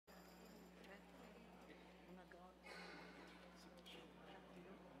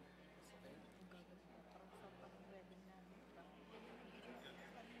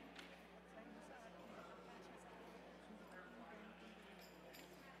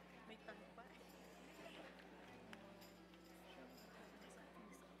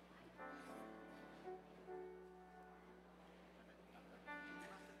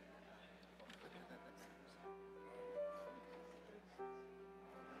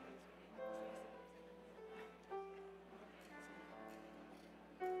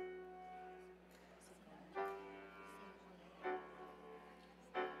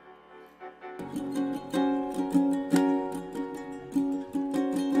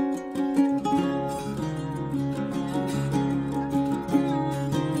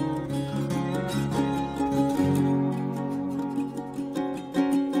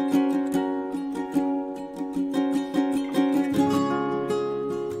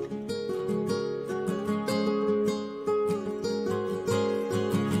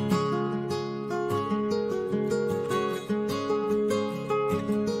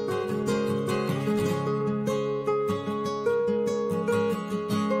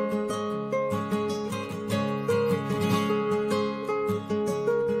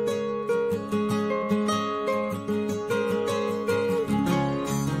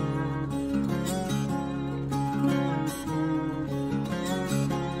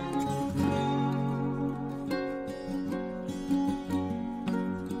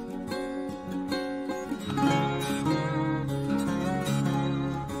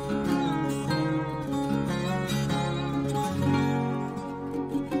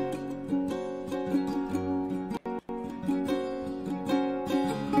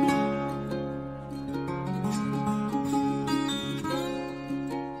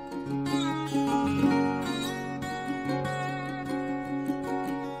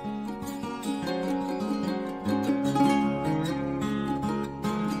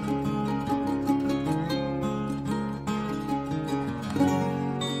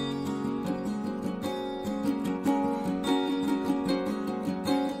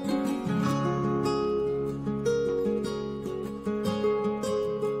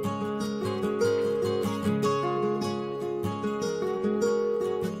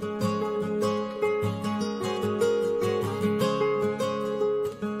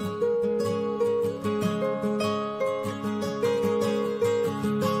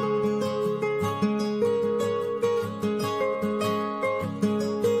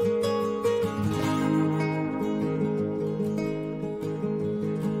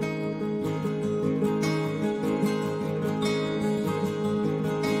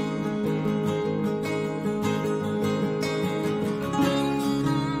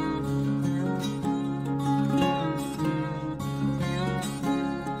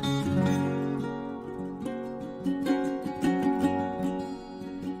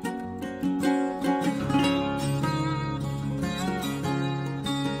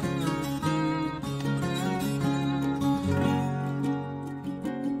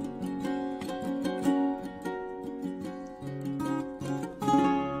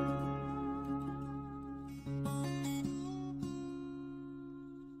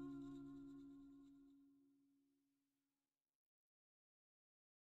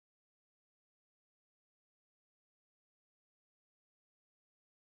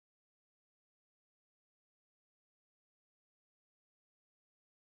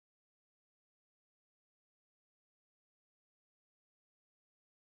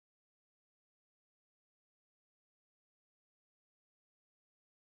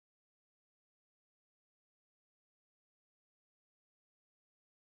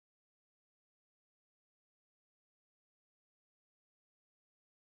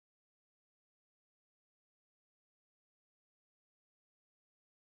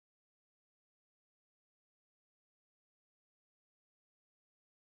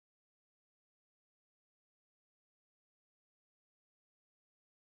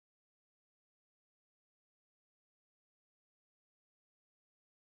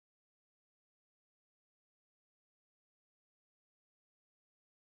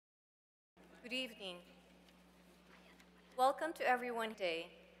Good evening. Welcome to everyone today,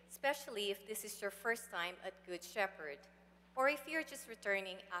 especially if this is your first time at Good Shepherd, or if you're just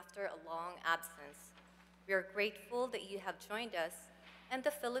returning after a long absence. We are grateful that you have joined us and the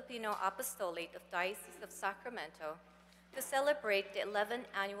Filipino Apostolate of Diocese of Sacramento to celebrate the 11th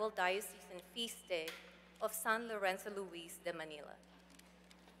Annual Diocesan Feast Day of San Lorenzo Ruiz De Manila.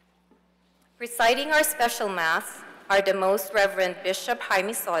 Presiding our special Mass are the Most Reverend Bishop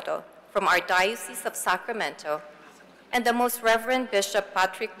Jaime Soto from our Diocese of Sacramento and the Most Reverend Bishop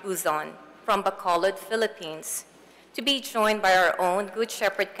Patrick Buzon from Bacolod, Philippines, to be joined by our own Good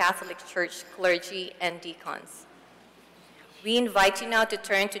Shepherd Catholic Church clergy and deacons. We invite you now to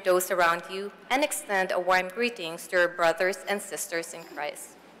turn to those around you and extend a warm greetings to your brothers and sisters in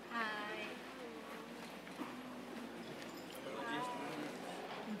Christ.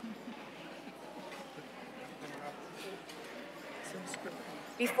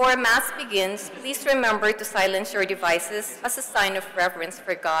 Before Mass begins, please remember to silence your devices as a sign of reverence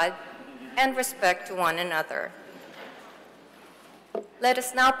for God and respect to one another. Let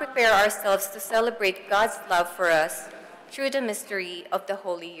us now prepare ourselves to celebrate God's love for us through the mystery of the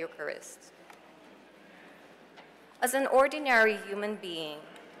Holy Eucharist. As an ordinary human being,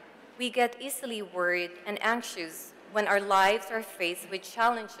 we get easily worried and anxious when our lives are faced with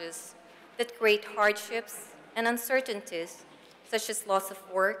challenges that create hardships and uncertainties, such as loss of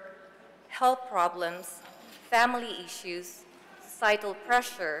work, health problems, family issues, societal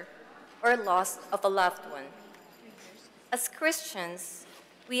pressure, or loss of a loved one. As Christians,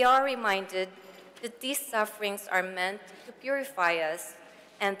 we are reminded that these sufferings are meant to purify us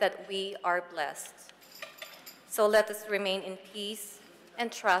and that we are blessed. So let us remain in peace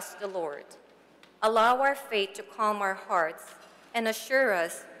and trust the Lord. Allow our faith to calm our hearts and assure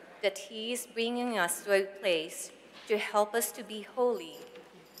us that He is bringing us to a place to help us to be holy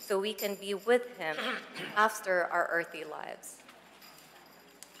so we can be with Him after our earthly lives.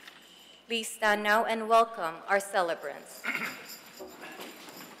 Please stand now and welcome our celebrants.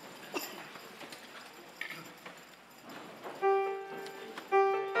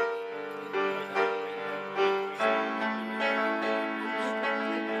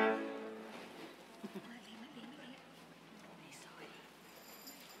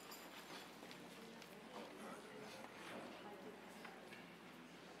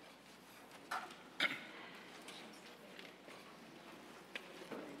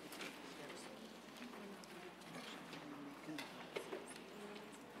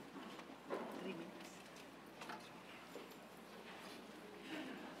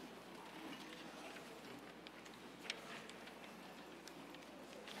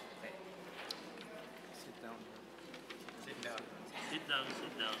 Sit down,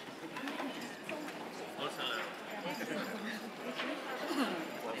 sit down. Also loud.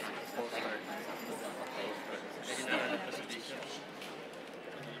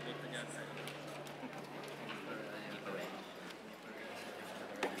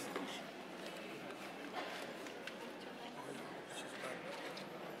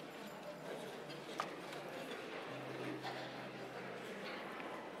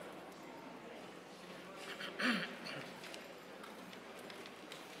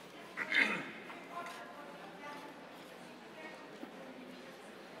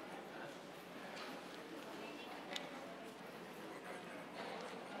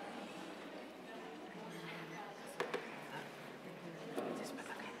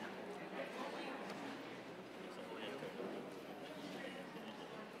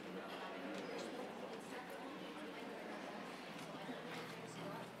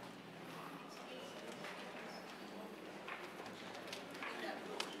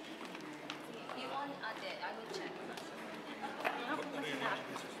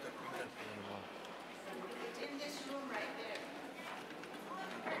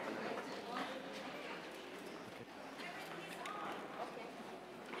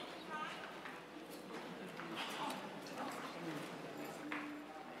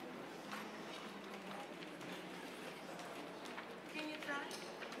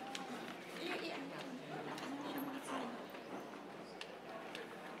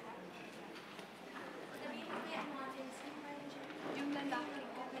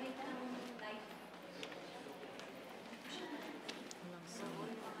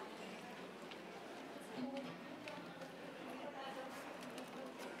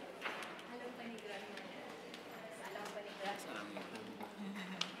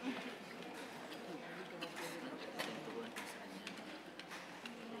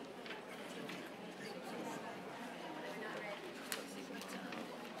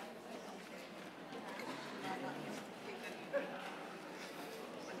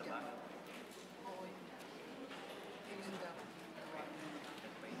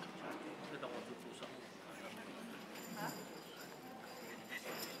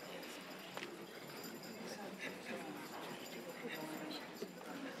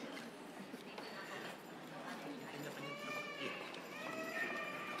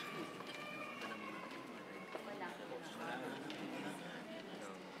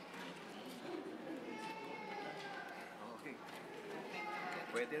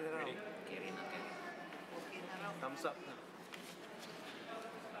 Pwede na raw. Carry na, carry. Thumbs up na.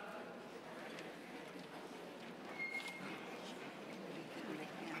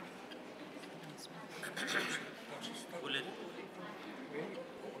 Ulit.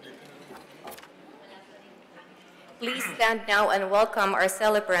 Please stand now and welcome our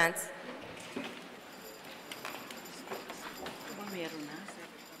celebrants.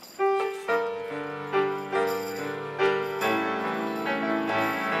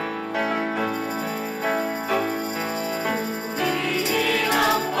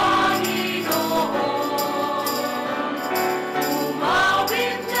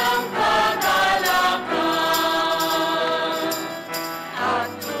 At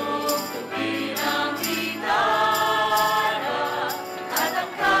tugtugin ang kita.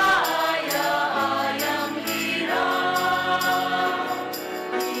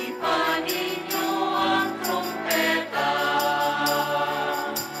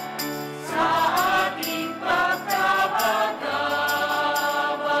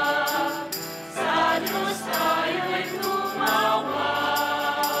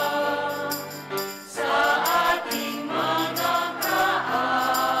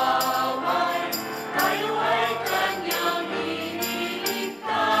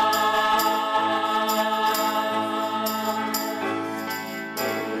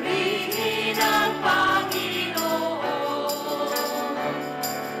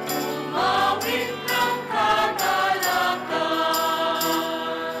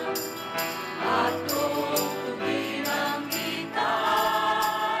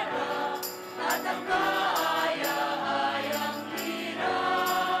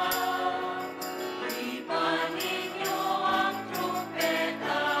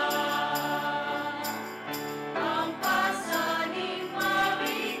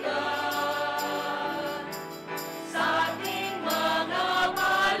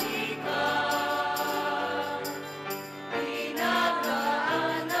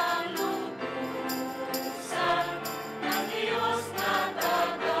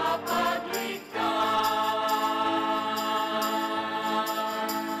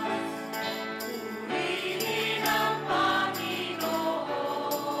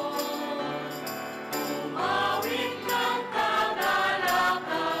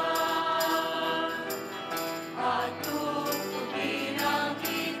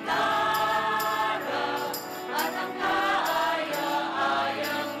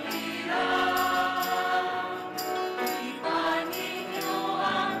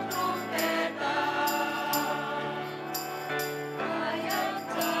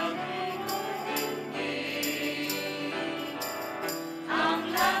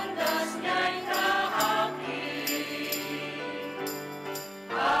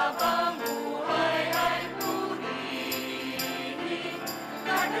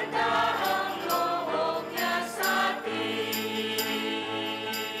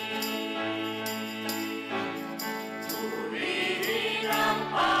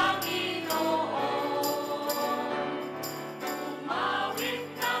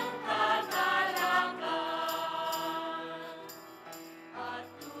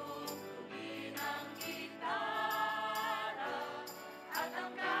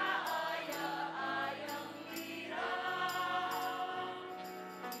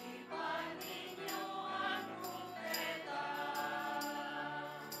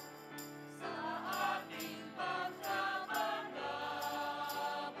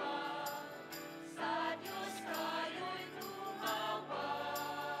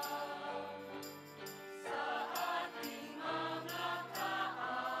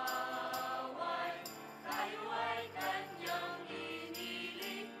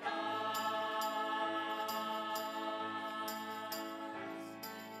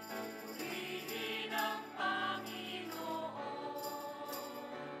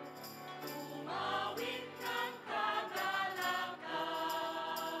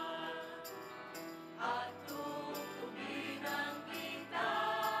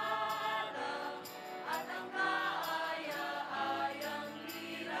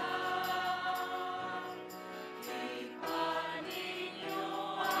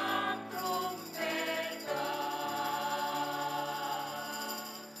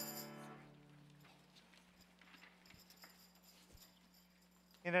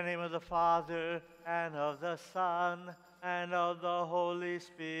 In the name of the Father, and of the Son, and of the Holy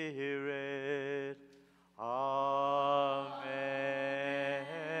Spirit. Amen.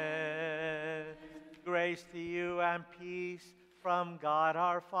 Grace to you and peace from God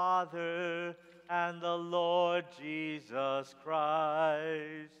our Father and the Lord Jesus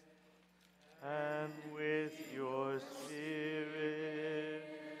Christ, and with your spirit.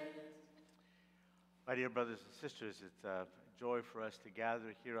 My dear brothers and sisters, it's a joy for us to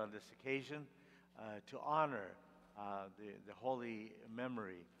gather here on this occasion to honor the holy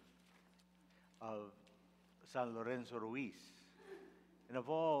memory of San Lorenzo Ruiz, and of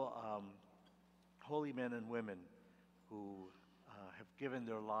all holy men and women who have given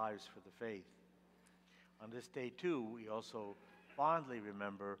their lives for the faith. On this day, too, we also fondly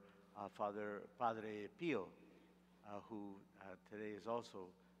remember Padre Pio, who today is also,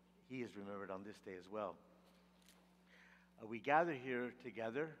 he is remembered on this day as well. We gather here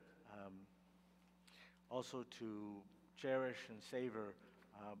together also to cherish and savor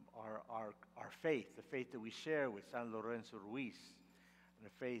our faith, the faith that we share with San Lorenzo Ruiz, and a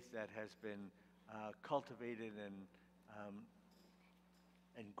faith that has been cultivated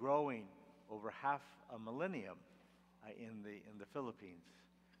and growing over half a millennium in the Philippines.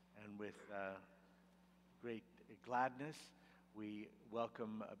 And with great gladness, we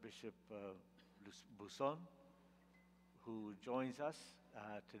welcome Bishop Buson, who joins us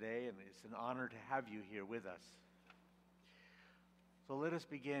today, and it's an honor to have you here with us. So let us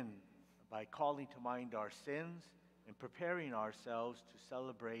begin by calling to mind our sins and preparing ourselves to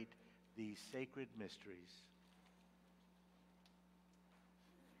celebrate these sacred mysteries.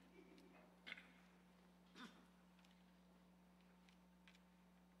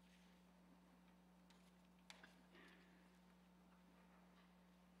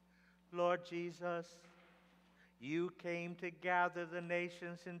 Lord Jesus, you came to gather the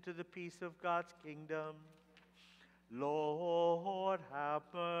nations into the peace of God's kingdom. Lord, have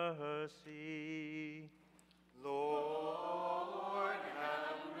mercy. Lord,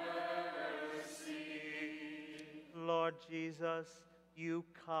 have mercy. Lord Jesus, you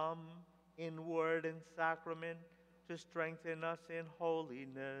come in word and sacrament to strengthen us in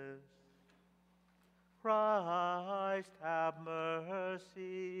holiness. Christ, have mercy.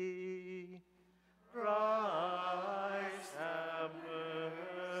 Christ, have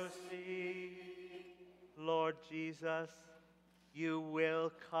mercy. Lord Jesus, you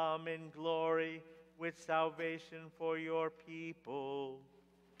will come in glory with salvation for your people.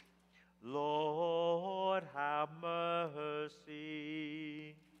 Lord, have mercy.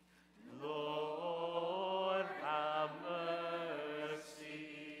 Lord, have mercy.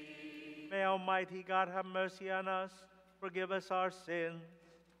 May Almighty God have mercy on us, forgive us our sins,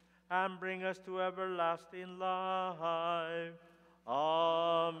 and bring us to everlasting life.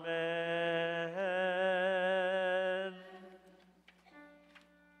 Amen.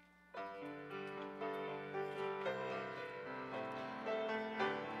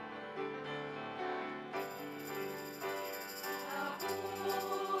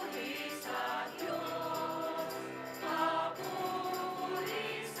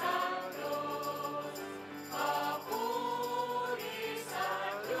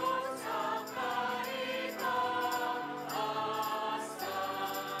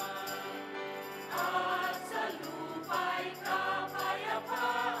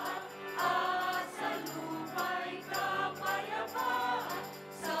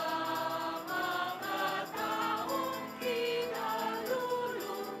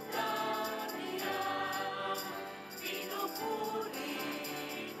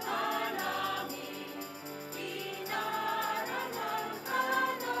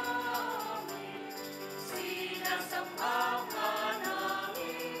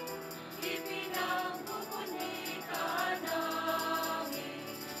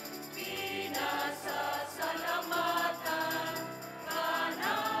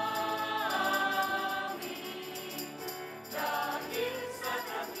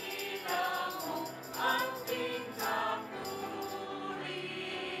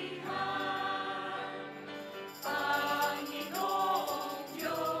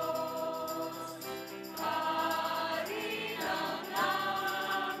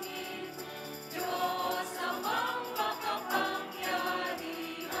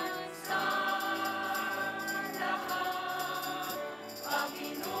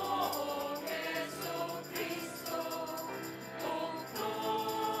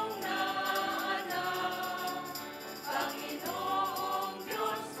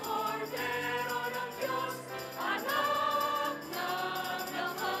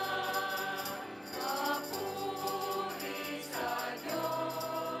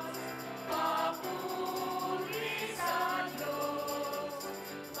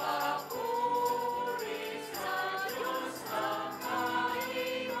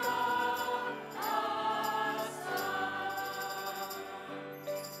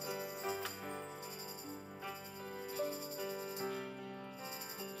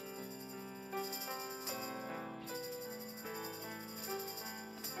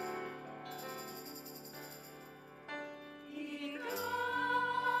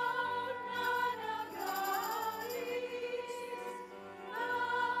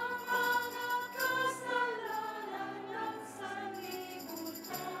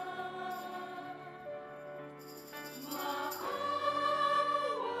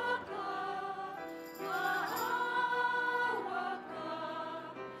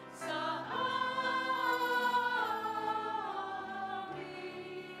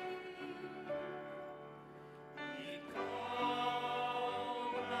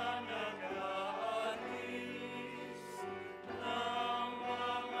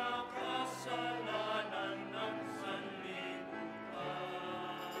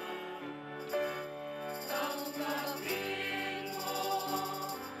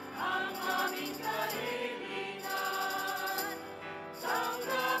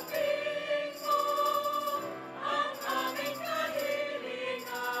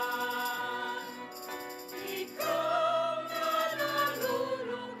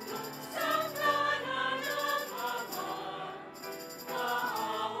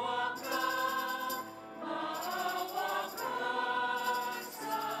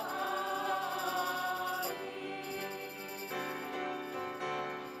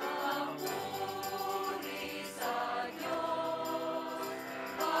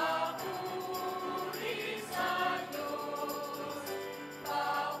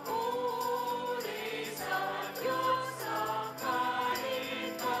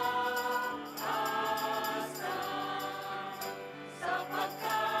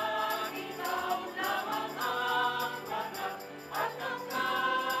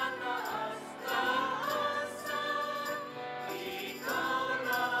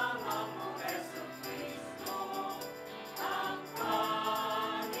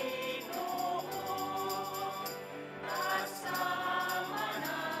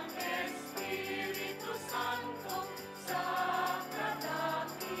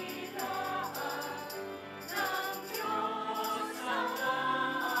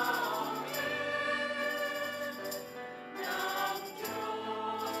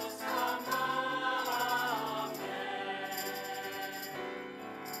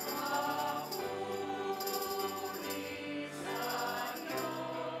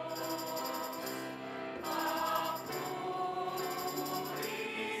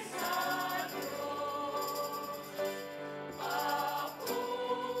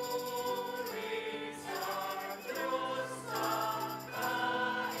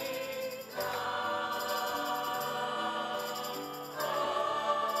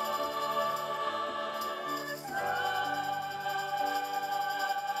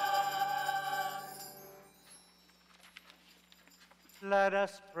 Let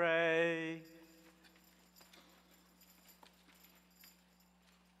us pray.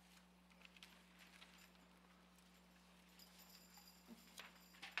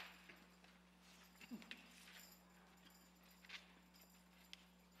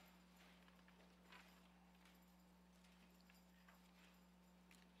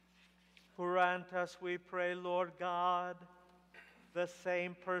 Grant us, we pray, Lord God, the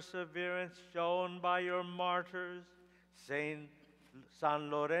same perseverance shown by your martyrs, San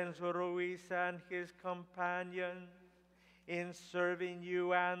Lorenzo Ruiz and his companions, in serving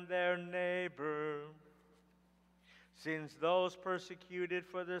you and their neighbor. Since those persecuted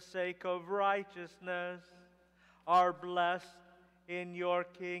for the sake of righteousness are blessed in your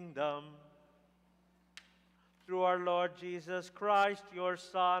kingdom. Through our Lord Jesus Christ, your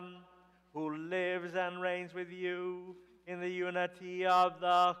Son, who lives and reigns with you in the unity of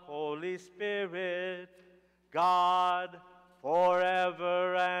the Holy Spirit, God,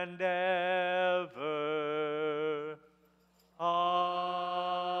 forever and ever. Amen.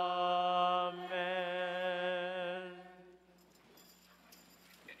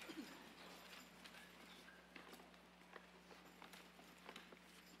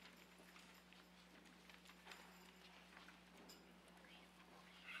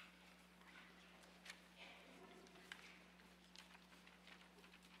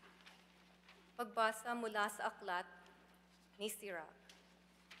 Pagbasa mula sa aklat ni Sirach.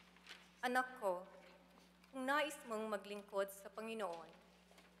 Anak ko, kung nais mong maglingkod sa Panginoon,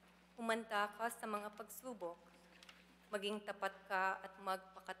 humanda ka sa mga pagsubok, maging tapat ka at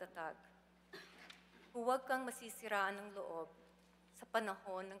magpakatatag. Huwag kang masisiraan ng loob sa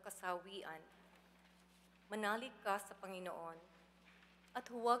panahon ng kasawian. Manalig ka sa Panginoon at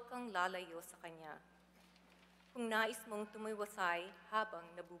huwag kang lalayo sa Kanya. Kung nais mong tumiwasay habang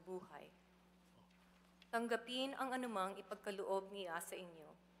nabubuhay, tanggapin ang anumang ipagkaloob niya sa inyo.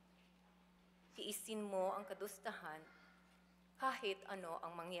 Tiisin mo ang kadustahan kahit ano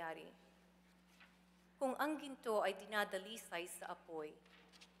ang mangyari. Kung ang ginto ay dinadalisay sa apoy,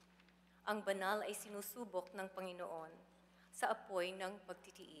 ang banal ay sinusubok ng Panginoon sa apoy ng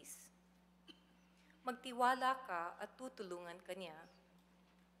pagtitiis. Magtiwala ka at tutulungan ka niya.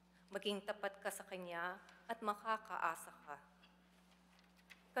 Maging tapat ka sa Kanya at makakaasa ka.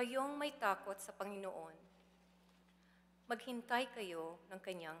 Kayong may takot sa Panginoon, maghintay kayo ng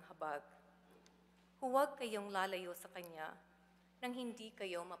Kanyang habag. Huwag kayong lalayo sa Kanya nang hindi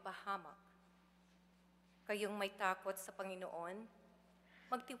kayo mapahamak. Kayong may takot sa Panginoon,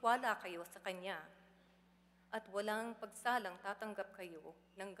 magtiwala kayo sa Kanya at walang pagsalang tatanggap kayo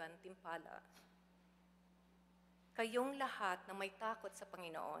ng gantimpala. Kayong lahat na may takot sa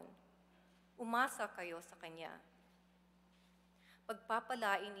Panginoon, umasa kayo sa Kanya.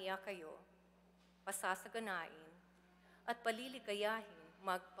 Pagpapalain niya kayo, pasasaganain, at paliligayahin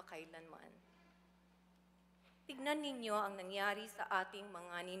magpakailanman. Tignan ninyo ang nangyari sa ating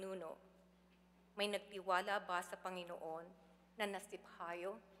mga ninuno. May nagtiwala ba sa Panginoon na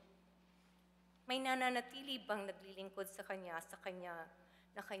nasiphayo? May nananatili bang naglilingkod sa Kanya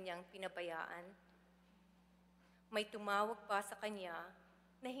na Kanyang pinabayaan? May tumawag pa sa Kanya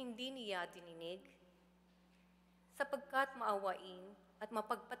na hindi niya dininig? Sapagkat maawain at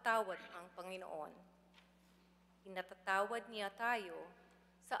mapagpatawad ang Panginoon, inatatawad niya tayo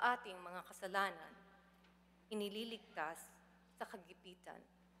sa ating mga kasalanan, inililigtas sa kagipitan.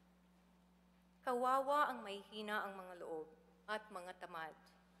 Kawawa ang may hina ang mga loob at mga tamad.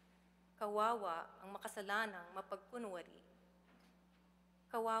 Kawawa ang makasalanang mapagkunwari.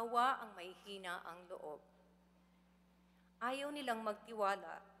 Kawawa ang may hina ang loob. Ayaw nilang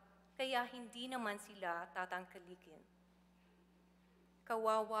magtiwala, kaya hindi naman sila tatangkalikin.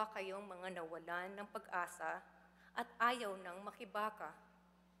 Kawawa kayong mga nawalan ng pag-asa at ayaw nang makibaka.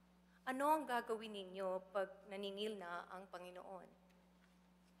 Ano ang gagawin ninyo pag naningil na ang Panginoon?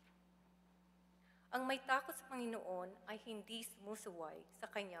 Ang may takot sa Panginoon ay hindi sumusuway sa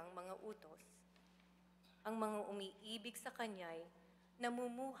Kanyang mga utos. Ang mga umiibig sa Kanya'y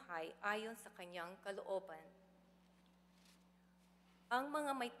namumuhay ayon sa Kanyang kalooban. Ang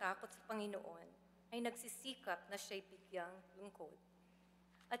mga may takot sa Panginoon ay nagsisikap na siya'y bigyang lungkod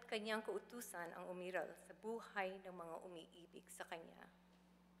at Kanyang kautusan ang umiral sa buhay ng mga umiibig sa Kanya.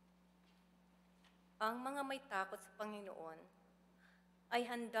 Ang mga may takot sa Panginoon ay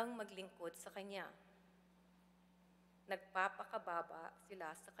handang maglingkod sa Kanya. Nagpapakababa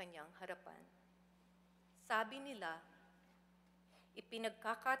sila sa Kanyang harapan. Sabi nila,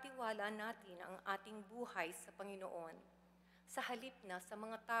 ipinagkakatiwala natin ang ating buhay sa Panginoon sa halip na sa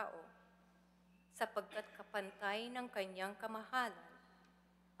mga tao, sapagkat kapantay ng Kanyang kamahalan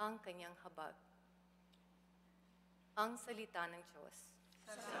ang Kanyang habag. Ang salita ng Diyos.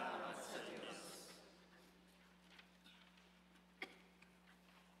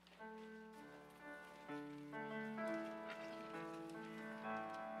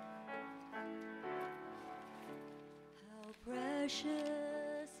 How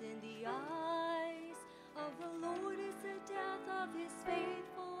precious in the eyes of the Lord is the death of his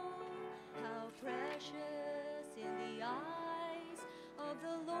faithful. How precious in the eyes of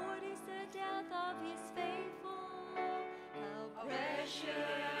the Lord is the death of his faithful. How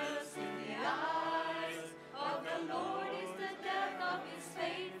precious in the eyes of the Lord is the death of his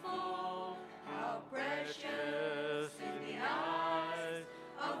faithful. How precious in the eyes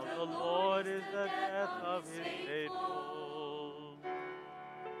of the Lord is the death of his faithful.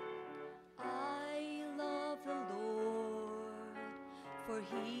 I love the Lord, for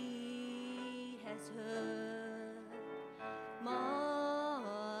he has heard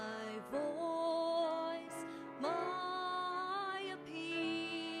my voice, my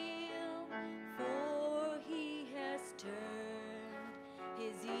appeal, for he has turned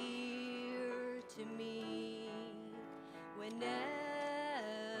his ear to me whenever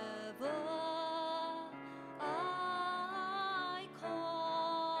I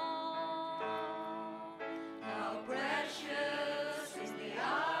call. How precious in the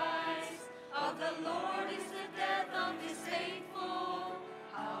eyes of the Lord is the death of his faithful.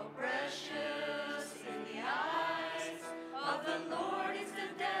 How precious in the eyes of the Lord is the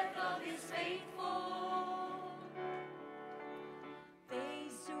death of his faithful. They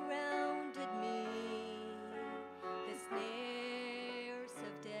surrounded me, the snares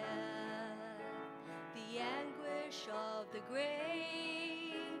of death, the anguish of the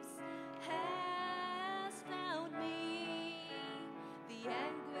graves has found me, the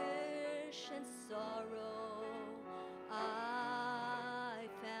anguish and sorrow I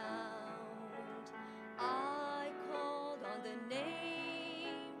found. I called on the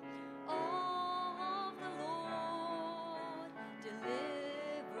name of the Lord,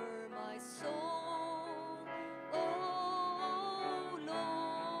 deliver my soul, oh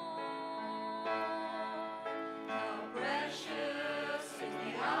Lord. How precious in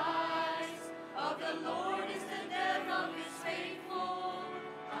the eyes of the Lord is the death of his faithful.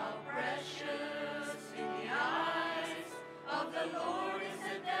 How precious in the eyes of the Lord is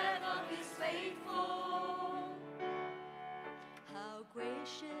the death of his faithful. How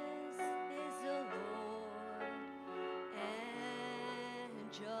gracious is the Lord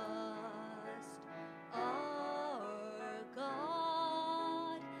and just. Our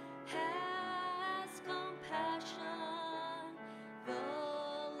God has compassion. The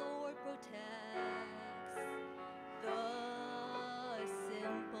Lord protects the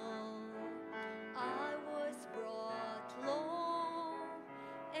simple. I was brought low,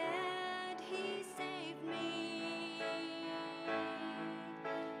 and he saved me.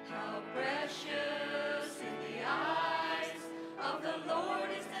 How precious in the eyes of the Lord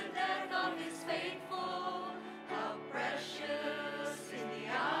is the death of his faithful. How precious in the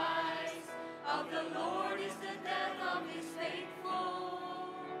eyes of the Lord is the death of his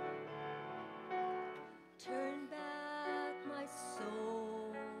faithful. Turn back my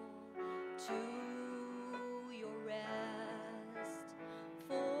soul to your rest,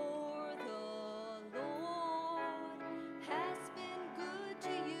 for the Lord has been good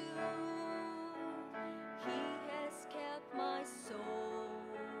to you. He has kept my soul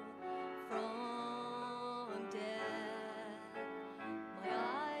from death, my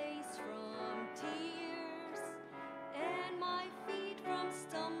eyes from tears, and my feet from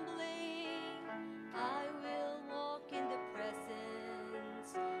stumbling. I will walk in the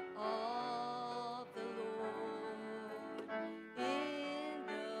presence of the Lord in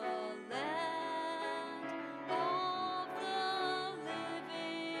the land of the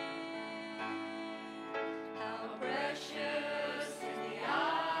living. How precious in the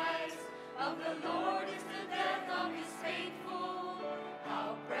eyes of the Lord is the death of his faithful.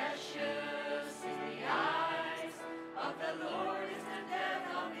 How precious in the eyes of the Lord is the death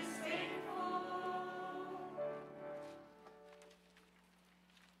of his faithful.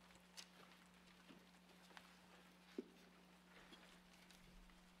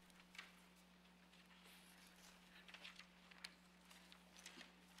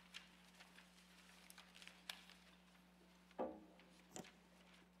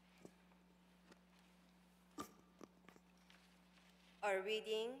 A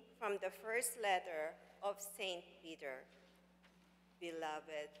reading from the first letter of Saint Peter.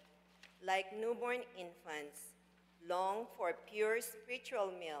 Beloved, like newborn infants, long for pure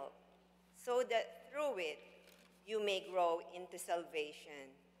spiritual milk, so that through it you may grow into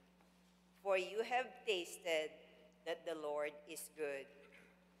salvation. For you have tasted that the Lord is good.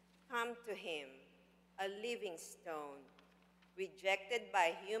 Come to him, a living stone, rejected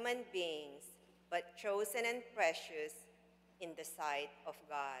by human beings, but chosen and precious in the sight of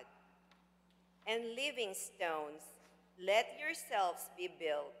God. And living stones, let yourselves be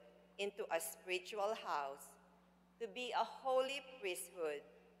built into a spiritual house, to be a holy priesthood,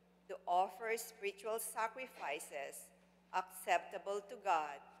 to offer spiritual sacrifices acceptable to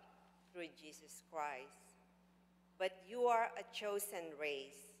God through Jesus Christ. But you are a chosen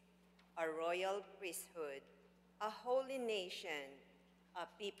race, a royal priesthood, a holy nation, a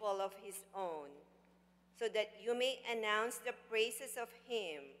people of his own, so that you may announce the praises of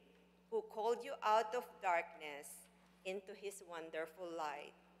him who called you out of darkness into his wonderful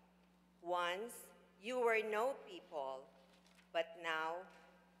light. Once you were no people, but now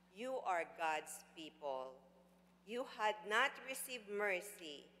you are God's people. You had not received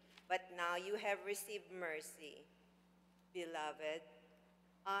mercy, but now you have received mercy. Beloved,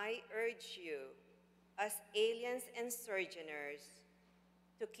 I urge you, as aliens and sojourners,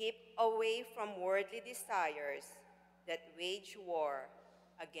 to keep away from worldly desires that wage war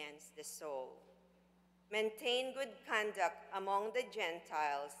against the soul. Maintain good conduct among the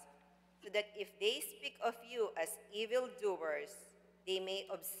Gentiles, so that if they speak of you as evildoers, they may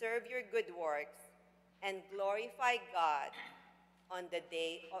observe your good works and glorify God on the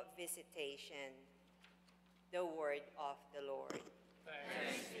day of visitation. The word of the Lord.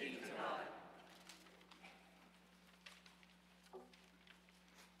 Thanks be to God.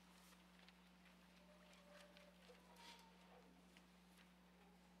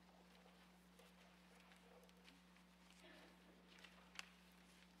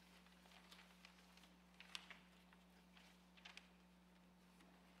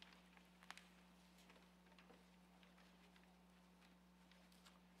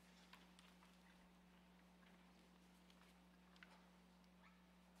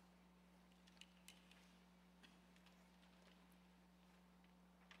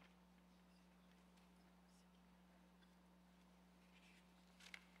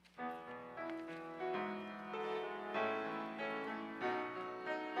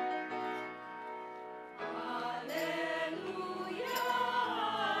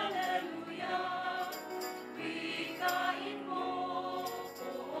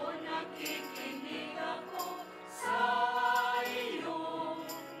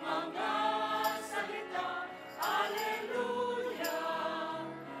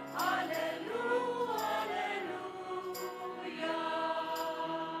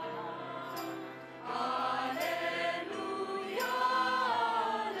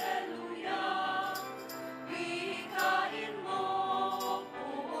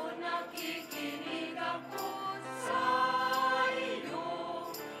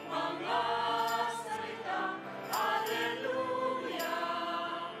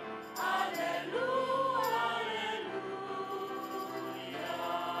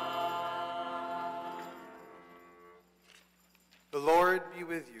 The Lord be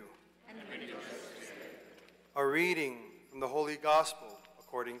with you. A reading from the Holy Gospel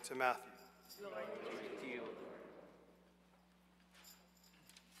according to Matthew.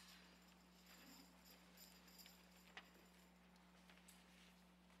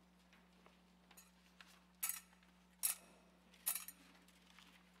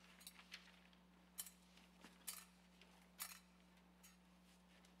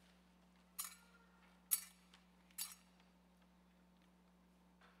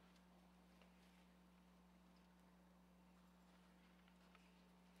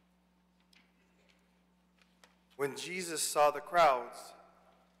 When Jesus saw the crowds,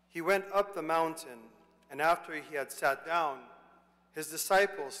 he went up the mountain, and after he had sat down, his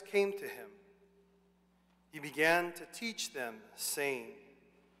disciples came to him. He began to teach them, saying,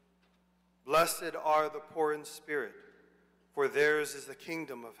 "Blessed are the poor in spirit, for theirs is the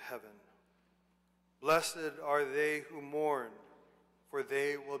kingdom of heaven. Blessed are they who mourn, for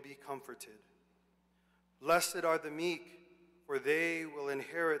they will be comforted. Blessed are the meek, for they will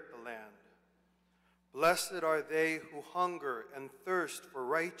inherit the land. Blessed are they who hunger and thirst for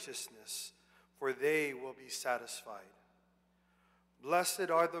righteousness, for they will be satisfied. Blessed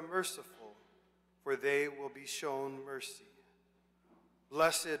are the merciful, for they will be shown mercy.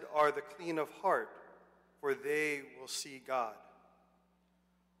 Blessed are the clean of heart, for they will see God.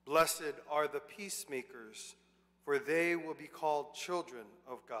 Blessed are the peacemakers, for they will be called children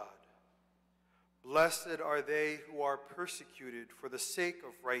of God. Blessed are they who are persecuted for the sake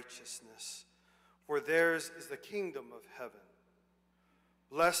of righteousness, for theirs is the kingdom of heaven.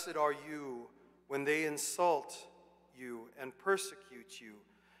 Blessed are you when they insult you and persecute you,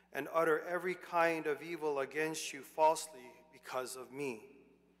 and utter every kind of evil against you falsely because of me.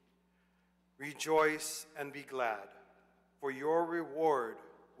 Rejoice and be glad, for your reward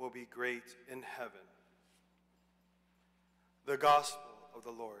will be great in heaven. The Gospel of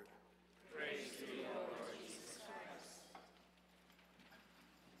the Lord. Praise to you, Lord Jesus Christ.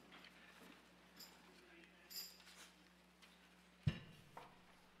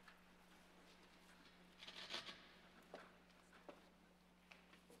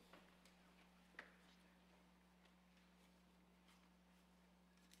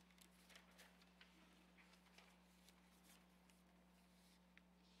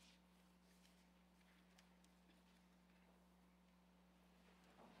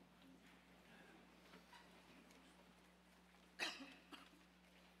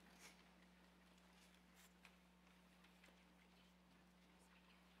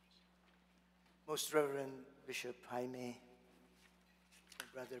 Most Reverend Bishop Jaime,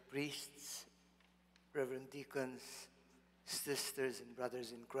 brother priests, Reverend deacons, sisters and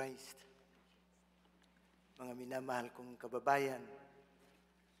brothers in Christ, mga minamahal kong kababayan,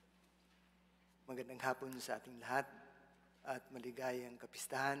 magandang hapon sa ating lahat at maligayang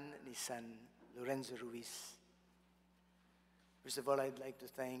kapistahan ni San Lorenzo Ruiz. First of all, I'd like to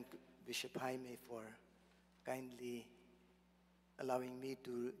thank Bishop Jaime for kindly allowing me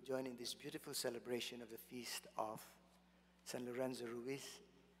to join in this beautiful celebration of the feast of San Lorenzo Ruiz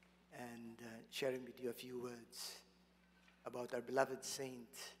and sharing with you a few words about our beloved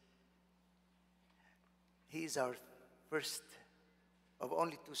saint. He is our first of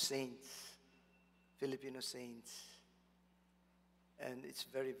only two saints, Filipino saints. And it's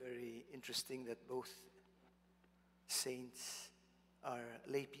very, very interesting that both saints are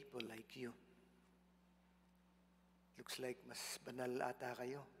lay people like you. Looks like mas banal ata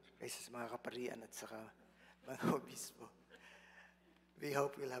kayo kaysa sa mga kaparian at saka mga obispo. We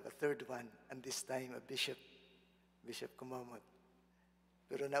hope we'll have a third one, and this time a bishop, Bishop Kumamot.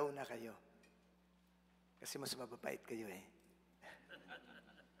 Pero nauna kayo. Kasi mas mababait kayo eh.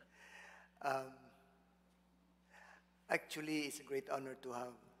 Actually, it's a great honor to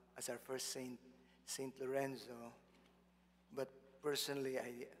have as our first saint, Saint Lorenzo. But personally,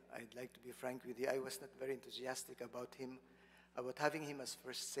 I'd like to be frank with you. I was not very enthusiastic about having him as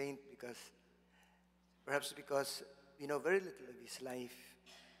first saint perhaps because we know very little of his life.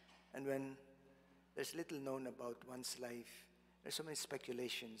 And when there's little known about one's life, there's so many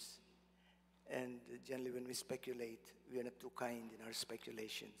speculations. And generally when we speculate, we are not too kind in our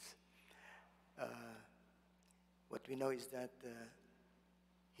speculations. What we know is that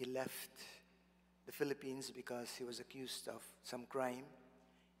he left the Philippines because he was accused of some crime,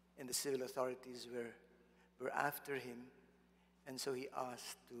 and the civil authorities were after him, and so he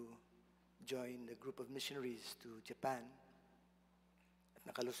asked to join the group of missionaries to Japan.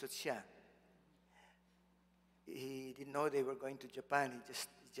 At nakalusot siya. He didn't know they were going to Japan.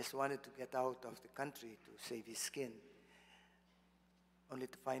 He just wanted to get out of the country to save his skin, only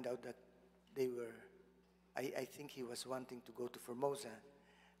to find out that they were, I think he was wanting to go to Formosa,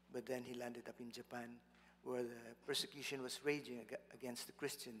 but then he landed up in Japan, where the persecution was raging against the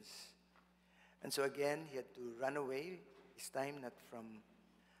Christians. And so again, he had to run away, this time not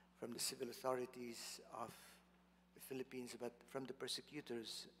from the civil authorities of the Philippines, but from the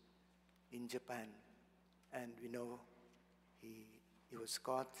persecutors in Japan. And we know he was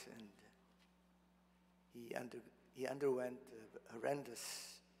caught, and he underwent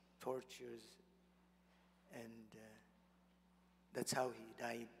horrendous tortures, and that's how he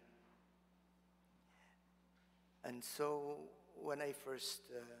died. And so when I first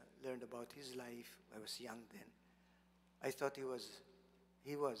learned about his life, I was young then, I thought he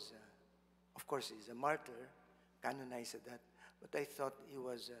was, of course he's a martyr, canonized at that, but I thought he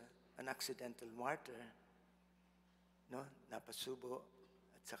was an accidental martyr, no? Napasubo,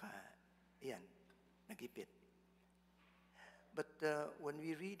 at saka, yan, nagipit. But when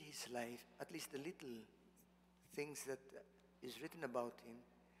we read his life, at least the little things that is written about him,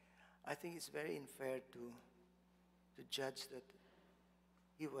 I think it's very unfair to judge that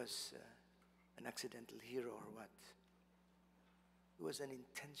he was an accidental hero or what. He was an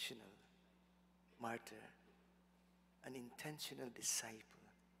intentional martyr, an intentional disciple,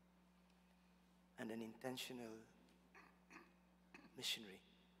 and an intentional missionary.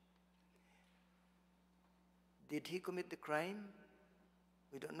 Did he commit the crime?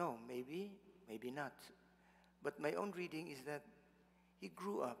 We don't know. Maybe, maybe not. But my own reading is that he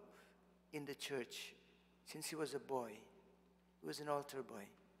grew up in the church since he was a boy. He was an altar boy.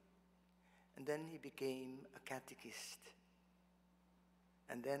 And then he became a catechist.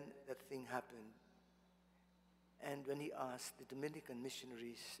 And then that thing happened. And when he asked the Dominican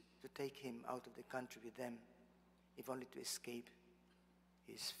missionaries to take him out of the country with them, if only to escape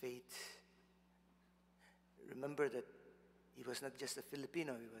his fate, remember that he was not just a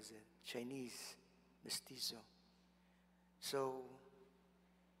Filipino, he was a Chinese mestizo. So,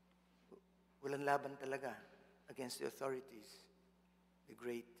 walang laban talaga against the authorities, the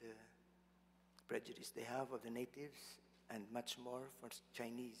great prejudice they have of the natives, and much more for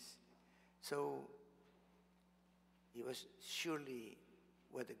Chinese. So, he was surely,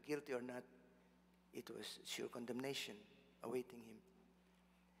 whether guilty or not, it was sure condemnation awaiting him.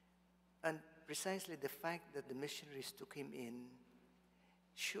 And precisely the fact that the missionaries took him in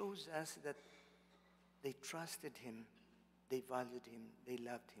shows us that they trusted him, they valued him, they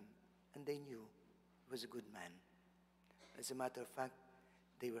loved him, and they knew he was a good man. As a matter of fact,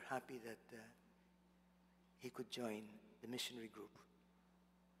 they were happy that he could join the missionary group.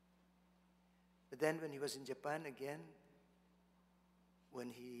 But then when he was in Japan again, when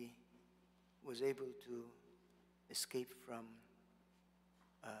he was able to escape from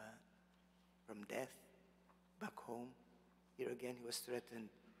death back home, here again he was threatened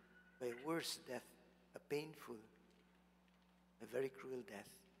by a worse death, a painful, a very cruel death.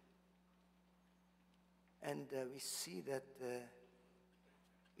 And we see that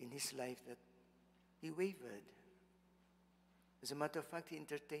in his life that he wavered. As a matter of fact, he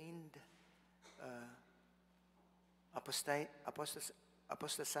entertained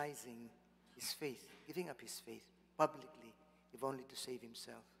apostatizing his faith, giving up his faith publicly, if only to save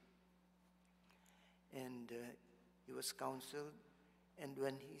himself. And he was counseled, and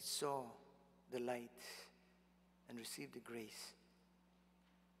when he saw the light and received the grace,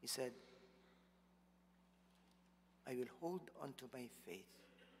 he said, I will hold on to my faith,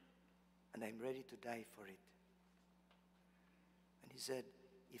 and I'm ready to die for it. And he said,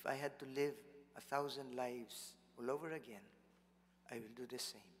 if I had to live 1,000 lives all over again, I will do the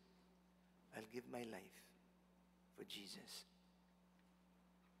same. I'll give my life for Jesus.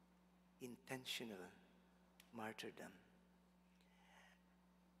 Intentional martyrdom.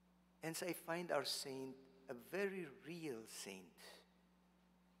 Hence, I find our saint a very real saint.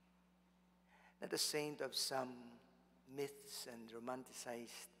 Not a saint of some myths and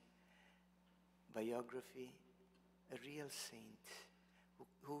romanticized biography, a real saint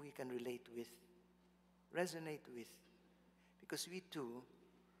who we can relate with, resonate with, because we too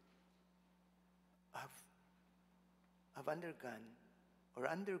have undergone or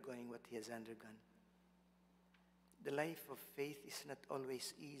undergoing what he has undergone. The life of faith is not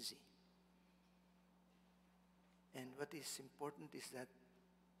always easy. And what is important is that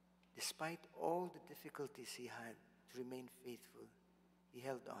despite all the difficulties he had to remain faithful, he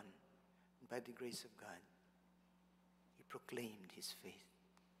held on. And by the grace of God, he proclaimed his faith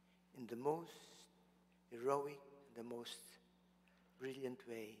in the most heroic, the most brilliant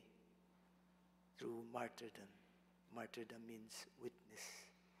way, through martyrdom. Martyrdom means witness,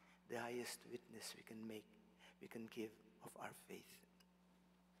 the highest witness we can make, we can give of our faith.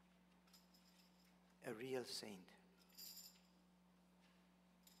 A real saint.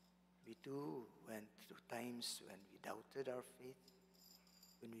 We too went through times when we doubted our faith,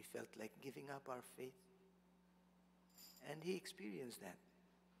 when we felt like giving up our faith. And he experienced that.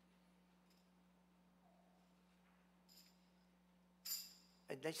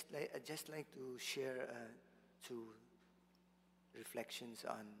 I'd just like to share two reflections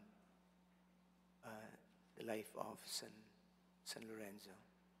on the life of San Lorenzo.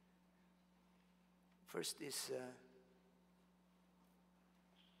 First is,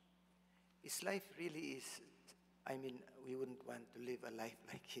 his life really is, I mean, we wouldn't want to live a life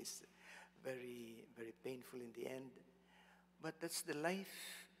like his, very, very painful in the end, but that's the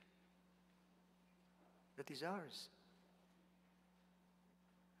life that is ours.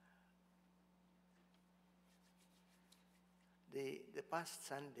 The past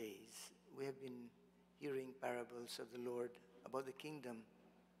Sundays, we have been hearing parables of the Lord about the kingdom.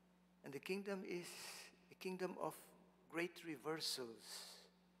 And the kingdom is a kingdom of great reversals.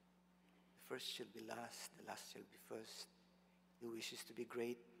 The first shall be last, the last shall be first. He who wishes to be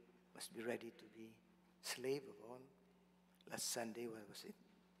great must be ready to be slave of all. Last Sunday, what was it?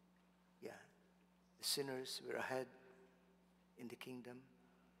 Yeah, the sinners were ahead in the kingdom.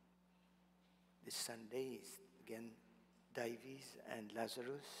 This Sunday is again Dives and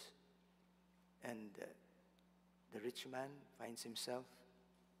Lazarus, and the rich man finds himself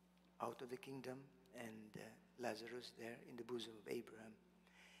out of the kingdom, and Lazarus there in the bosom of Abraham.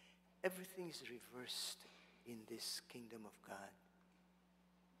 Everything is reversed in this kingdom of God.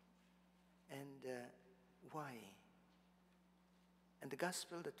 And why? And the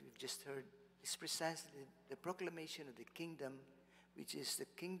gospel that we've just heard is precisely the proclamation of the kingdom, which is the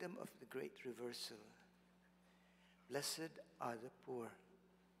kingdom of the great reversal. Blessed are the poor,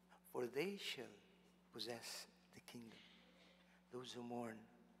 for they shall possess the kingdom. Those who mourn,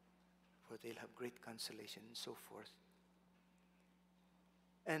 for they'll have great consolation, and so forth.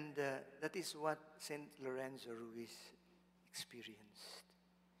 And that is what St. Lorenzo Ruiz experienced.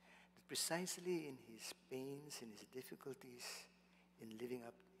 That precisely in his pains, in his difficulties, in living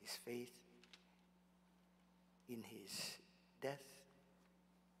up his faith, in his death,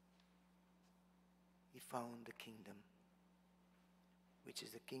 he found the kingdom, which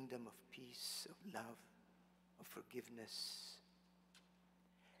is the kingdom of peace, of love, of forgiveness.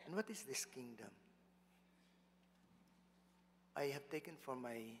 And what is this kingdom? I have taken for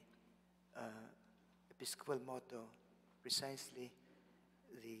my Episcopal motto precisely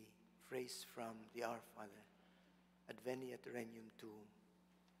the phrase from the Our Father, Adveniat regnum tuum,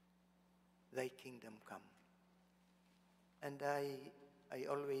 thy kingdom come. And I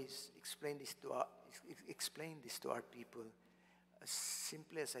always explain this to our people as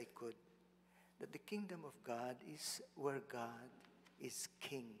simply as I could, that the kingdom of God is where God is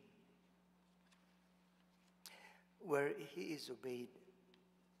king, where he is obeyed,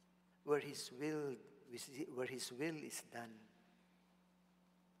 where his will is done.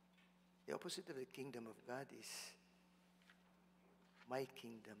 The opposite of the kingdom of God is my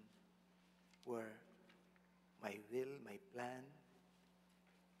kingdom, where my will, my plan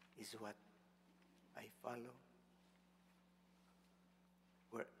is what I follow,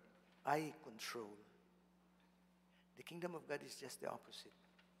 where I control. The kingdom of God is just the opposite.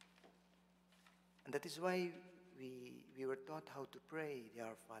 And that is why we were taught how to pray the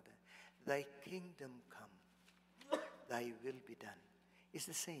Our Father. Thy kingdom come, thy will be done. It's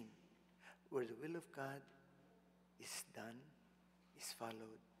the same. Where the will of God is done, is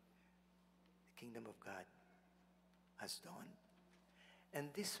followed, the kingdom of God has dawned.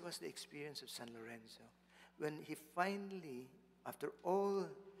 And this was the experience of San Lorenzo. When he finally, after all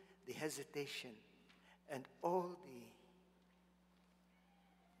the hesitation and all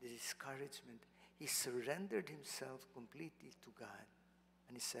the discouragement, he surrendered himself completely to God.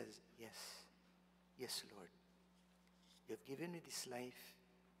 And he says, yes, yes, Lord. You have given me this life,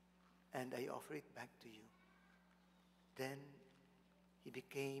 and I offer it back to you. Then he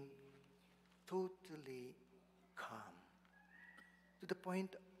became totally calm, to the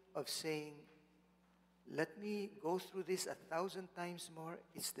point of saying, let me go through this 1,000 times more,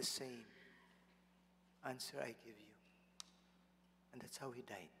 it's the same answer I give you. And that's how he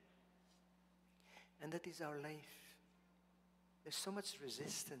died. And that is our life. There's so much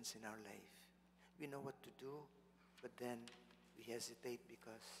resistance in our life. We know what to do, but then we hesitate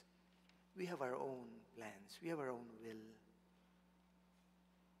because we have our own plans. We have our own will.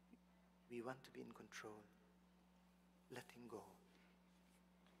 We want to be in control. Letting go.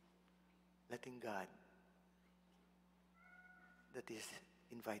 Letting God. That is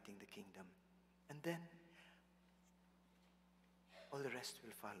inviting the kingdom. And then all the rest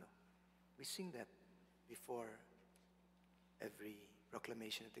will follow. We sing that before every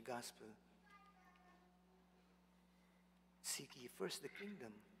proclamation of the gospel. Seek ye first the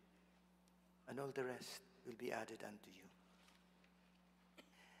kingdom, and all the rest will be added unto you.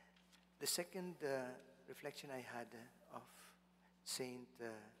 The second reflection I had of Saint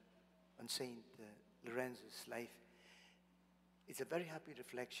Lorenzo's life, it's a very happy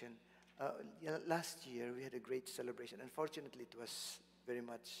reflection. Last year we had a great celebration. Unfortunately, it was very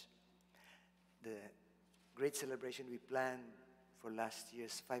much the great celebration we planned for last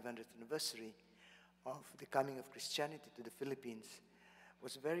year's 500th anniversary of the coming of Christianity to the Philippines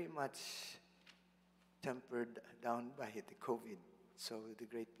was very much tempered down by the COVID. So the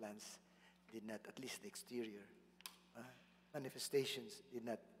great plans did not, at least the exterior manifestations did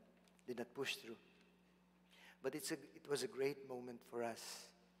not push through. But it was a great moment for us,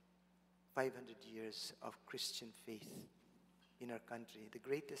 500 years of Christian faith in our country, the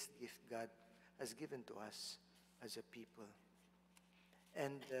greatest gift God has given to us as a people.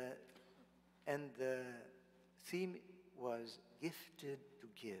 And the theme was gifted to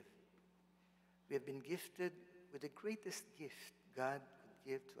give. We have been gifted with the greatest gift God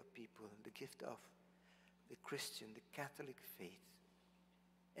could give to a people, the gift of the Christian, the Catholic faith.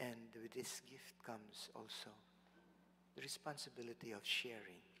 And with this gift comes also the responsibility of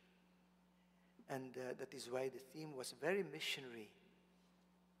sharing. And that is why the theme was very missionary,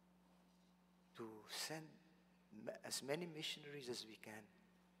 to send as many missionaries as we can.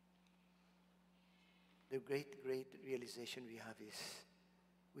 The great realization we have is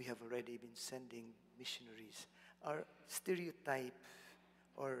we have already been sending missionaries. Our stereotype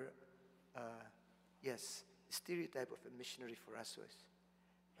or yes, stereotype of a missionary for us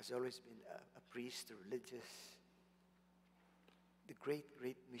has always been a priest, a religious. The great,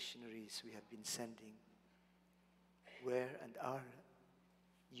 great missionaries we have been sending, where and are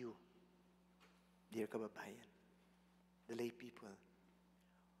you, dear kababayan, the lay people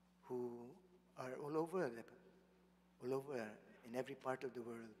who are all over in every part of the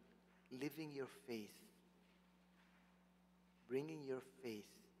world, living your faith, bringing your faith,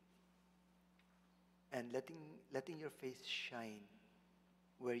 and letting your faith shine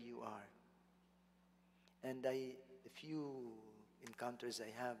where you are. And the few encounters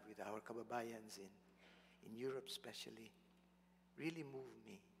I have with our kababayans in Europe especially really move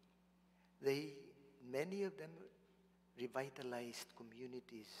me. Many of them revitalized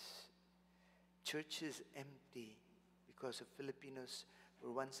communities, churches empty because of Filipinos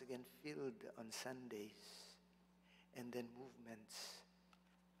were once again filled on Sundays, and then movements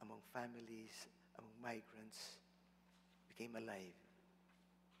among families, among migrants became alive.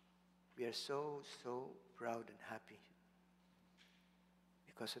 We are so, so proud and happy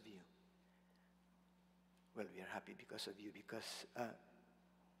because of you. Well, we are happy because of you because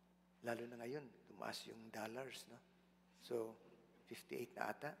lalo na ngayon, tumaas yung dollars, no? So, 58 na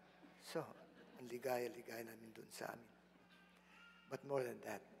ata. So, ang ligaya-ligaya namin dun sa amin. But more than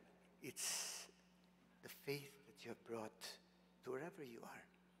that, it's the faith that you have brought to wherever you are.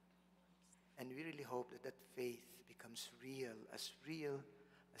 And we really hope that that faith becomes real as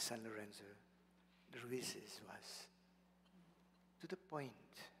San Lorenzo Ruiz's was, to the point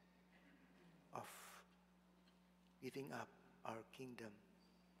of giving up our kingdom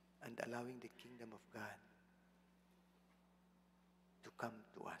and allowing the kingdom of God to come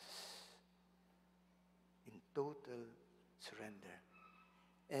to us in total surrender.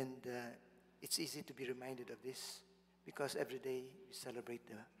 And it's easy to be reminded of this because every day we celebrate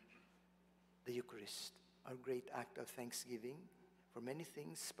the Eucharist, our great act of thanksgiving for many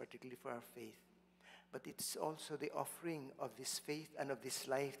things, particularly for our faith. But it's also the offering of this faith and of this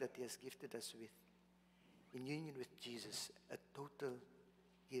life that He has gifted us with, in union with Jesus, a total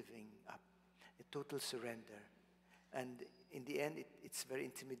giving up, a total surrender. And in the end, it's very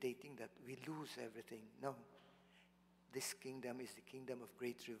intimidating that we lose everything. No. This kingdom is the kingdom of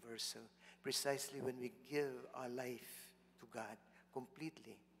great reversal, precisely when we give our life to God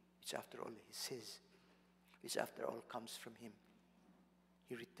completely, which after all is His, which after all comes from Him.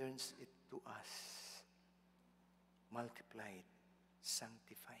 He returns it to us, multiplied,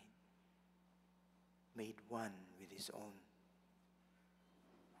 sanctified, made one with His own.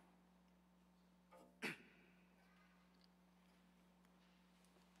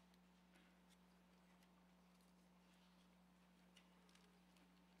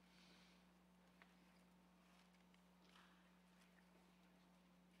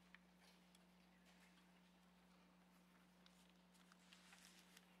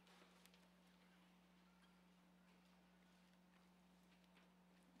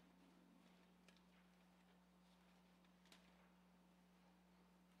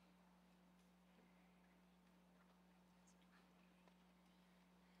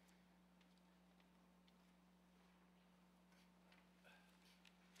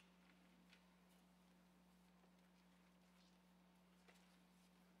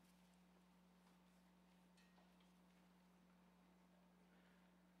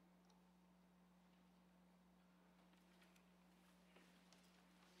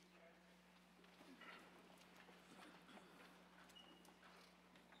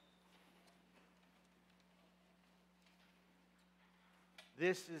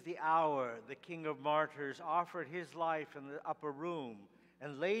 This is the hour the King of Martyrs offered his life in the upper room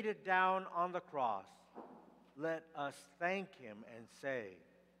and laid it down on the cross. Let us thank him and say,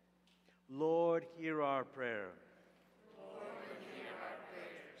 Lord, hear our prayer. Lord, hear our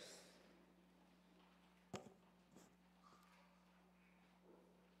prayers.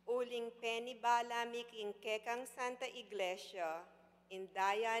 Uling penibala miking kekang Santa Iglesia,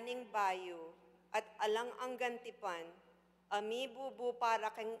 indayaning bayo, at alang ang gantipan, ami bubu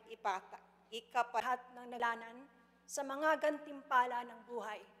para kang Lahat ng naglanan sa mga gantimpala ng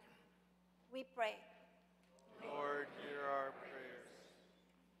buhay. We pray. Lord, hear our prayers.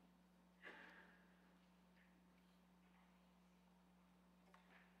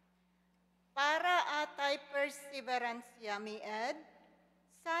 Para atay perseverancia mied,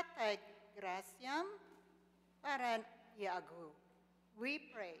 satay graciam, para iago.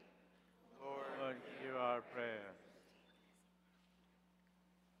 We pray. Lord, hear our prayer.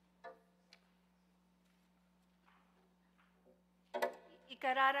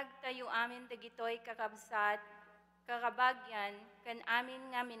 Ikararag tayo amin dagitoy kakabsat, Kakabagyan, kan amin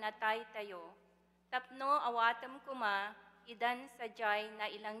nga minatay tayo, tapno awatam kuma, idan sadyay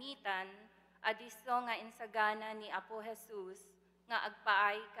na ilangitan, adiso nga insagana ni Apo Jesus, nga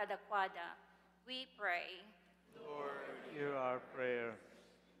agpaay kadakwada. We pray. Lord, hear our prayer.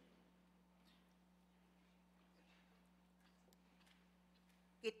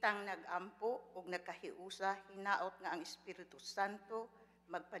 Kitang nagampo ug nakahiusa hinaot nga ang Espiritu Santo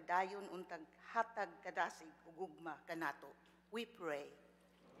magpadayon untag hatag kadasig ug gugma kanato. We pray.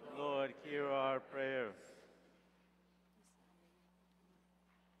 Lord, hear our prayer.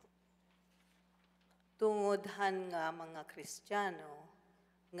 Tungodhan nga mga Kristiyano,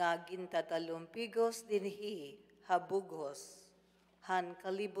 nga gintatalumpigos dinhi habugos, han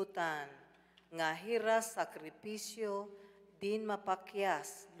kalibutan, nga hiras sakripisyo, din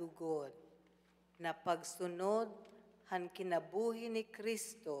mapakyas lugod, na pagsunod han kinabuhi ni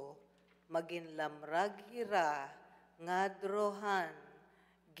Kristo, maginlamrag hira, nga drohan,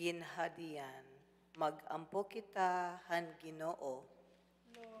 ginhadian, magampo kita han Ginoo.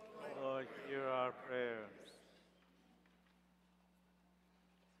 Lord, hear our prayer.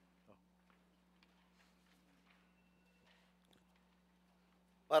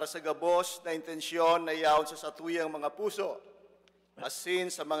 Para sa gabos na intensyon na iyaon sa satuyang mga puso,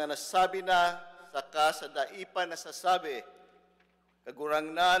 asin sa mga nasabi na, saka sa daipan na sasabi,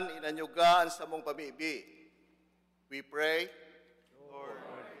 kagurangnan inanyugaan sa mong pamibi. We pray. Lord,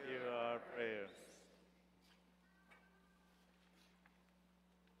 hear our prayer.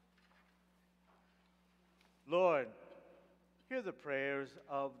 Lord, hear the prayers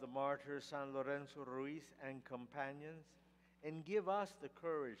of the martyr San Lorenzo Ruiz and companions, and give us the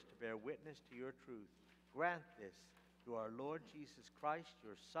courage to bear witness to your truth. Grant this to our Lord Jesus Christ,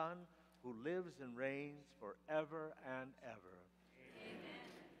 your Son, who lives and reigns forever and ever.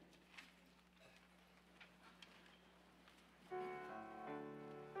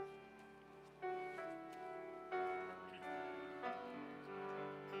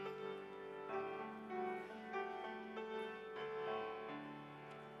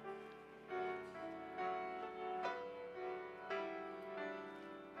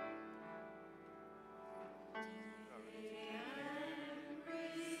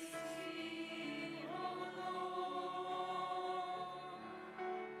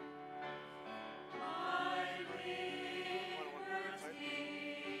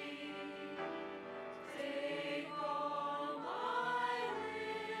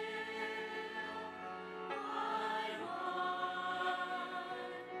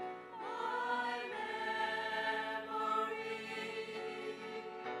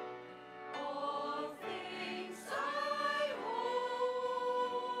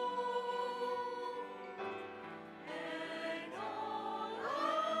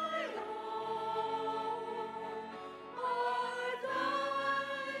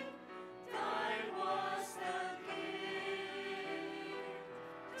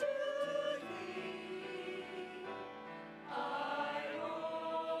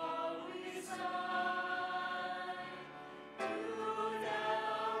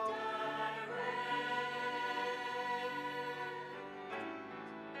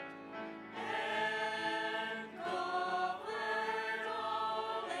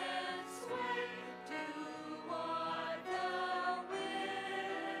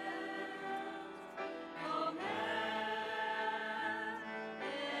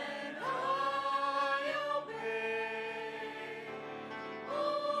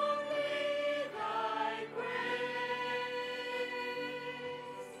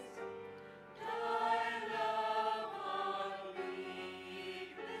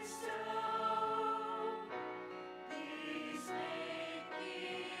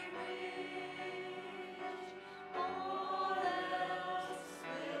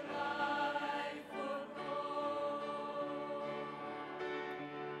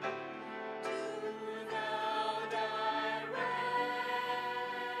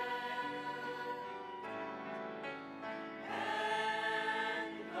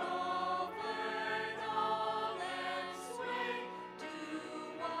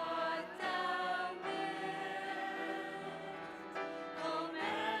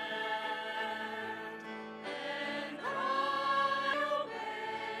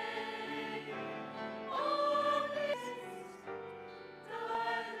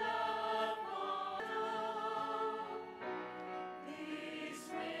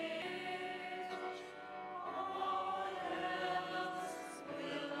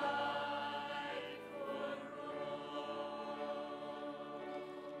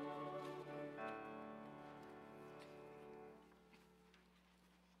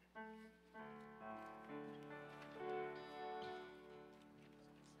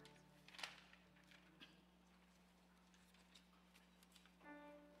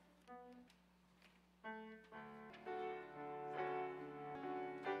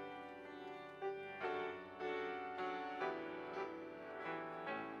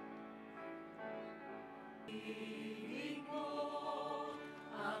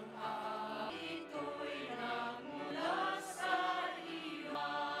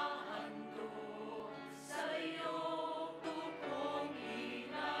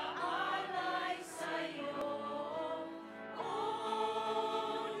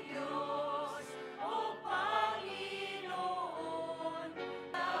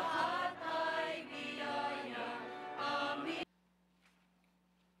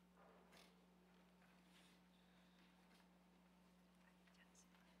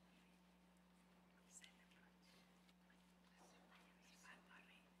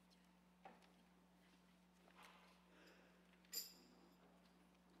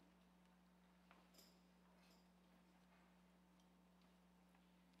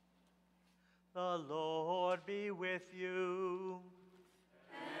 The Lord be with you.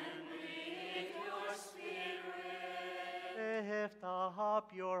 And with your spirit. Lift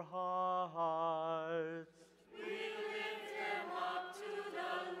up your hearts. We lift them up to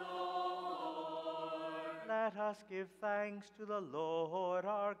the Lord. Let us give thanks to the Lord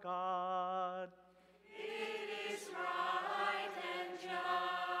our God. It is right and just.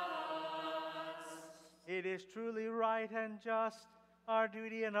 It is truly right and just, our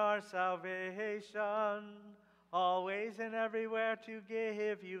duty and our salvation, always and everywhere to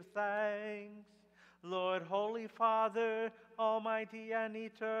give you thanks. Lord, Holy Father, Almighty and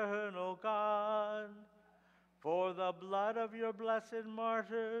eternal God, for the blood of your blessed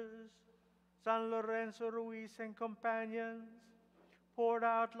martyrs, San Lorenzo Ruiz and companions, poured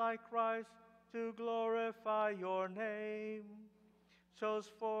out like Christ to glorify your name, shows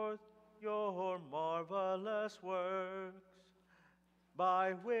forth your marvelous works,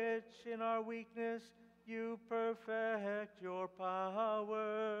 by which in our weakness you perfect your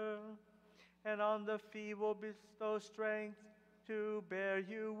power, and on the feeble bestow strength to bear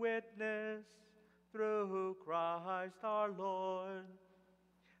you witness through Christ our Lord.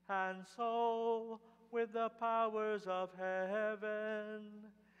 And so, with the powers of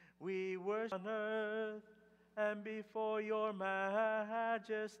heaven, we worship on earth and before your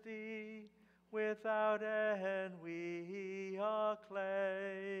majesty, without end we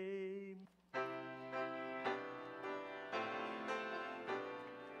acclaim.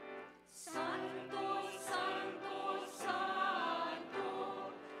 Santo, Santo,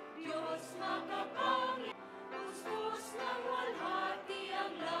 Santo, Diyos makapangyarihan, ustos ng walhati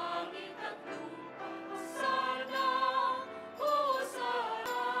ang langit at lupa. Hosana,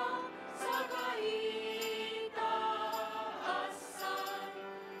 Hosana, sa kaitaasan,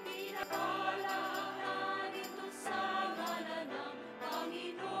 pinagpala narito sa ngalan ng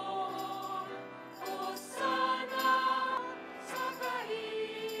Panginoon. Hosana, sa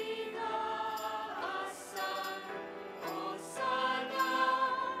kaitaasan, Hosana,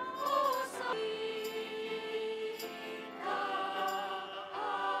 Hosana,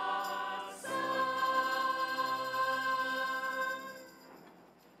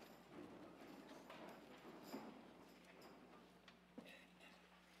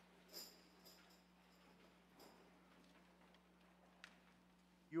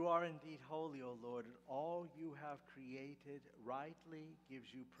 You are indeed holy, O Lord, and all you have created rightly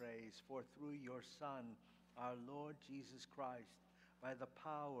gives you praise. For through your Son, our Lord Jesus Christ, by the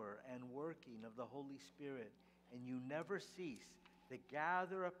power and working of the Holy Spirit, and you never cease to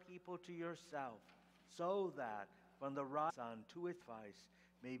gather a people to yourself, so that from the Son to its sacrifice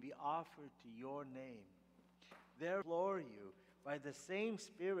may be offered to your name. Therefore, you, by the same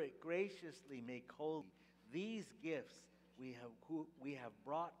Spirit, graciously make holy these gifts we have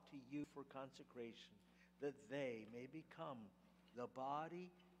brought to you for consecration, that they may become the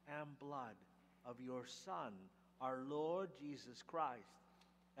body and blood of your Son, our Lord Jesus Christ,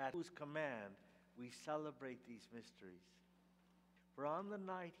 at whose command we celebrate these mysteries. For on the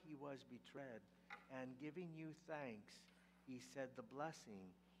night he was betrayed, and giving you thanks, he said the blessing,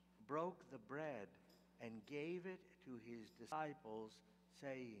 broke the bread, and gave it to his disciples,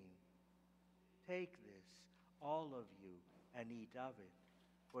 saying, "Take this, all of you, and eat of it,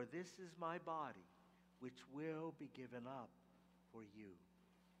 for this is my body, which will be given up for you."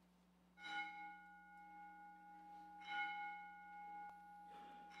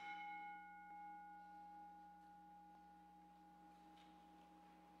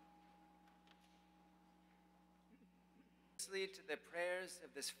 To the prayers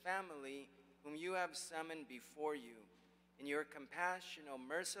of this family whom you have summoned before you. In your compassion, O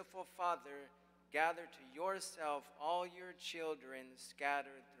merciful Father, gather to yourself all your children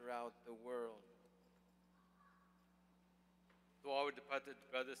scattered throughout the world. To our departed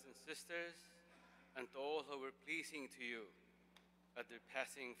brothers and sisters, and to all who were pleasing to you at their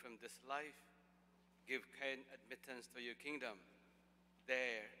passing from this life, give kind admittance to your kingdom.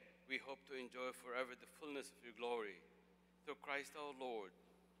 There, we hope to enjoy forever the fullness of your glory. Through Christ our Lord,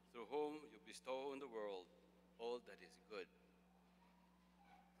 through whom you bestow on the world all that is good.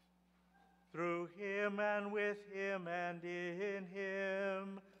 Through him and with him and in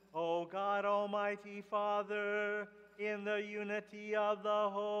him, O God, Almighty Father, in the unity of the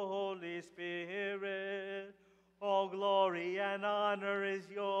Holy Spirit, all glory and honor is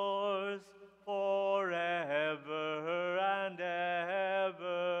yours forever and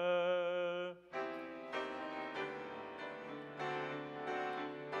ever.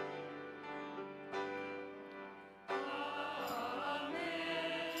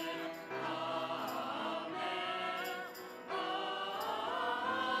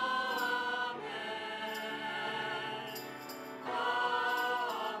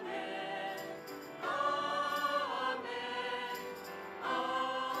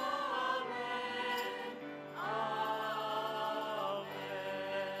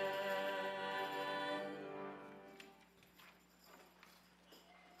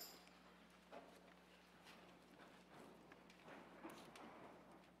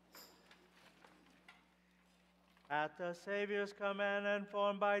 At the Savior's command and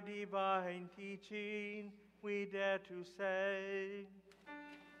formed by divine teaching, we dare to say,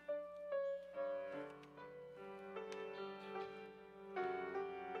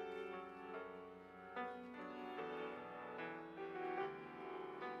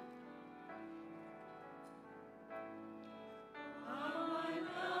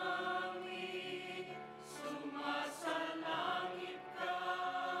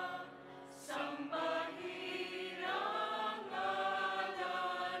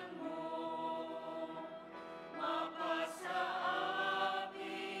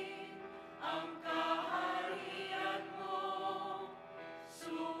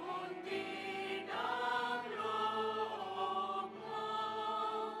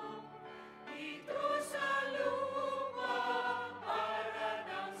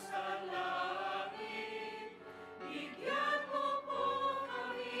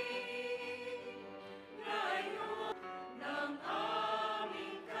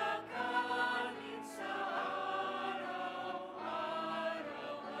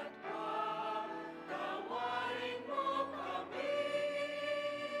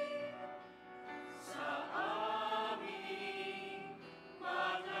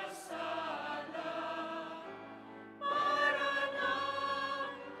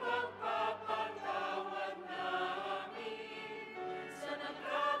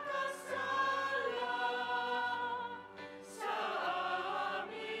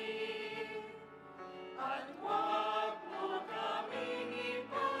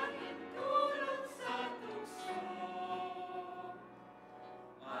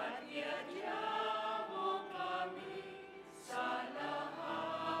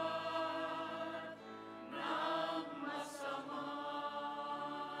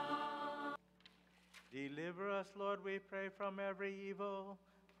 deliver us, Lord, we pray, from every evil.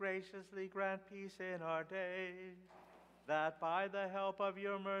 Graciously grant peace in our days, that by the help of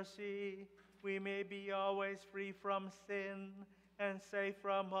your mercy we may be always free from sin and safe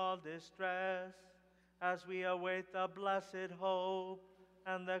from all distress, as we await the blessed hope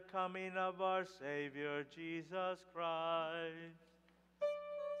and the coming of our Savior, Jesus Christ.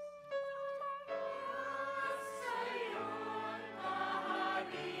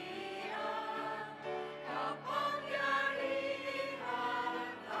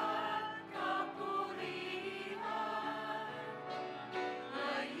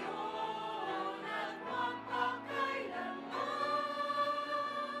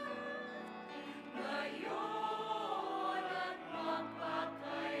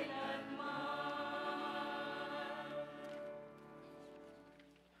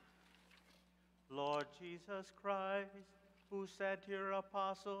 Lord Jesus Christ, who said to your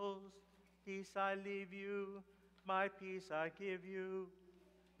apostles, "Peace I leave you, my peace I give you,"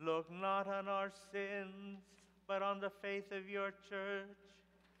 look not on our sins, but on the faith of your church,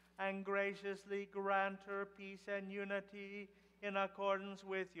 and graciously grant her peace and unity in accordance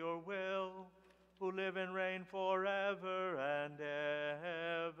with your will, who live and reign forever and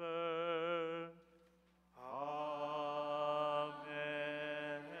ever. Amen.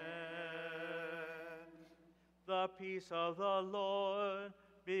 The peace of the Lord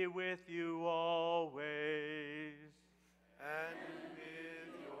be with you always. And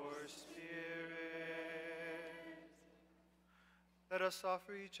with your spirit. Let us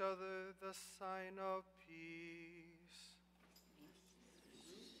offer each other the sign of peace.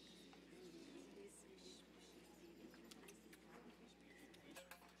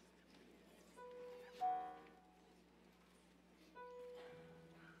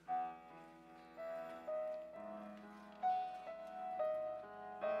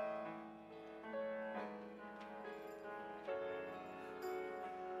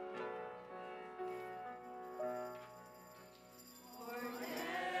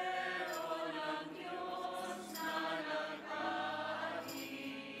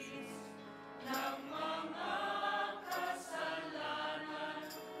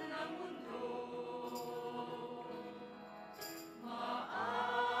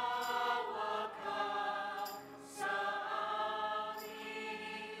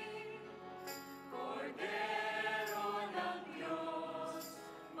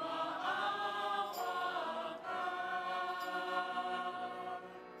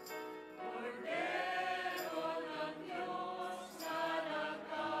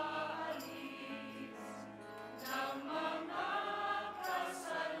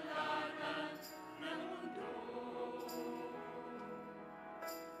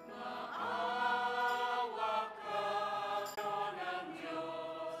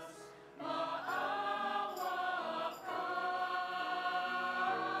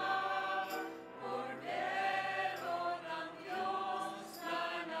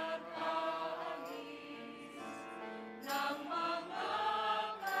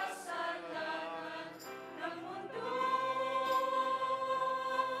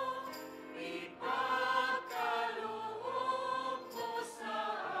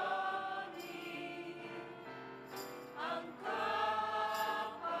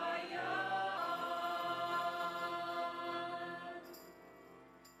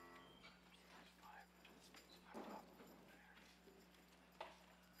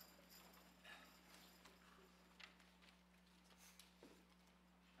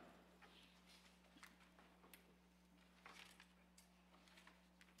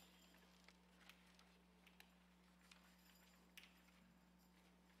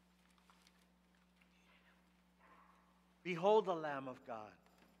 Behold the Lamb of God.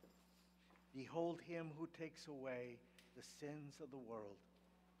 Behold him who takes away the sins of the world.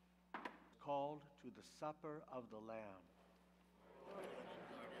 Called to the supper of the Lamb.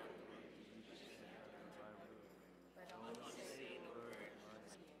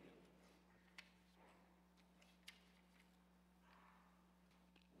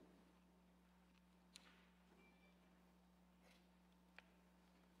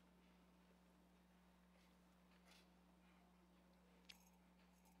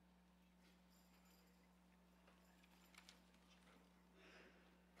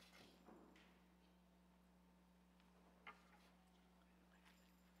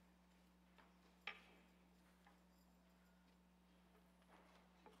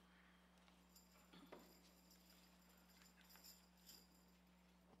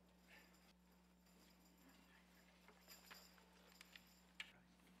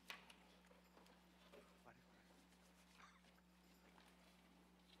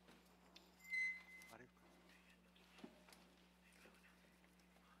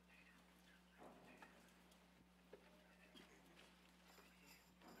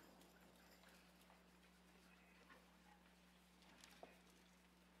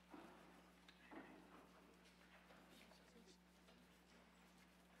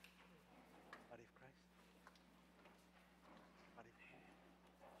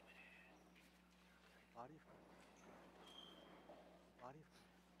 Body of Christ. Body of Christ. Body of Christ. Body of Christ. Body of Christ.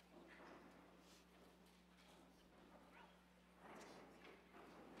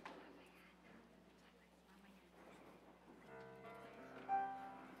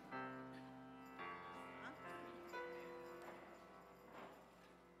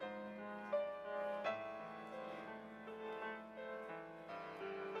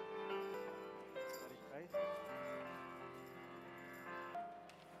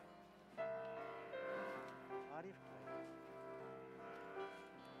 Body of Christ.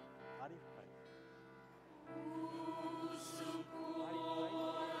 Body of Christ. Body of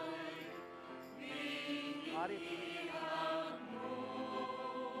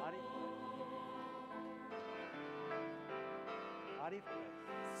Christ. Body of Christ.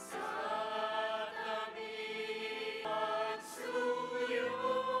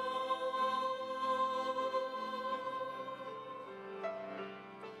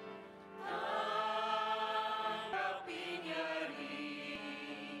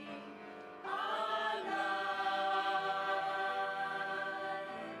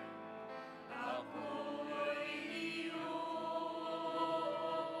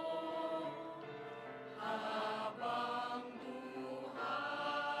 Habang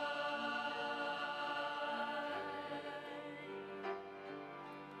buhay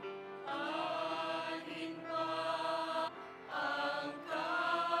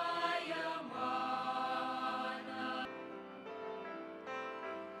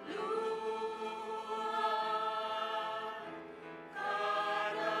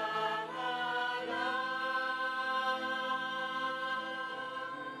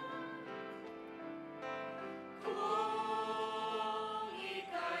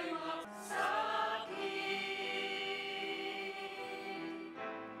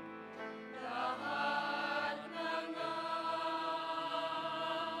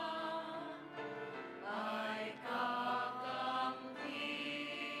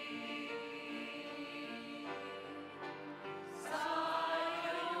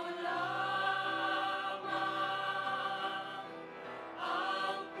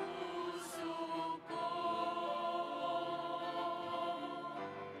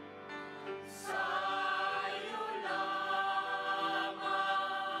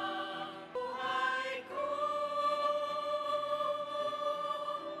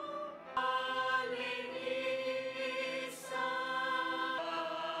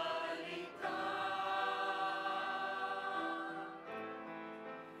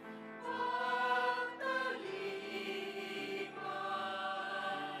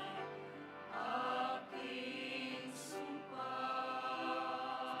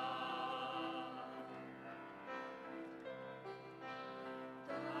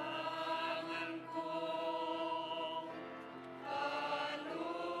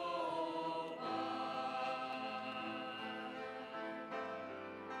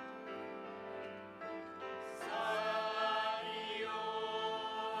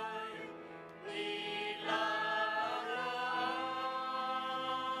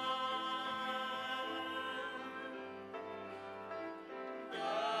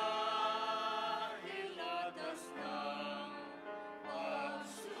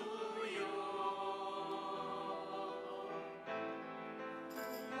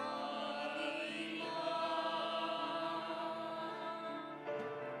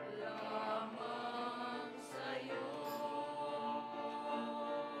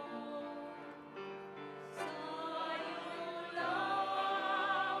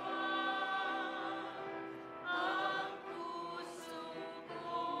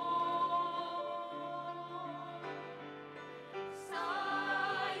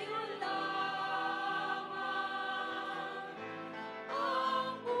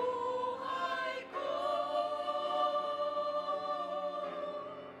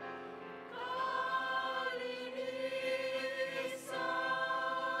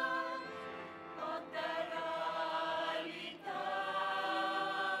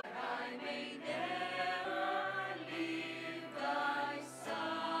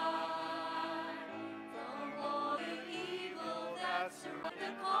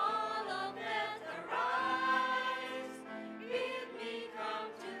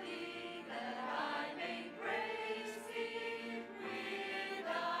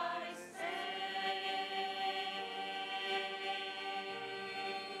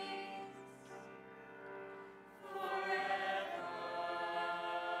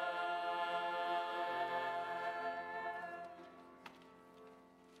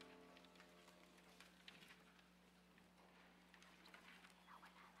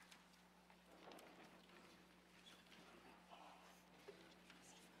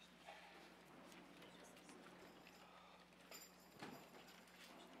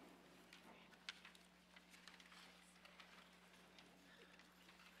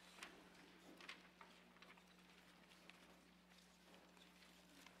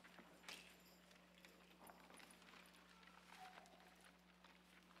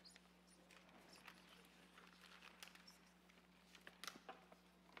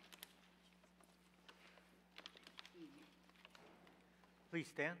please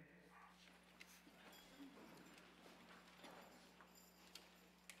stand?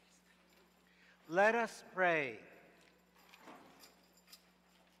 Let us pray.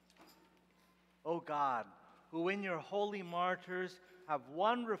 O God, who in your holy martyrs have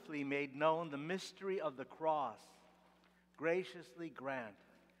wonderfully made known the mystery of the cross, graciously grant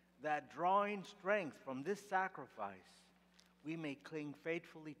that drawing strength from this sacrifice, we may cling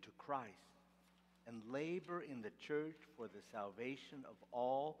faithfully to Christ and labor in the church for the salvation of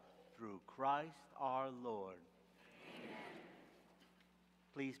all through Christ our Lord. Amen.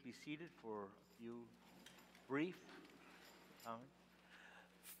 Please be seated for a few brief comments.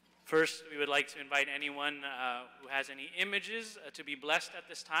 First, we would like to invite anyone who has any images to be blessed at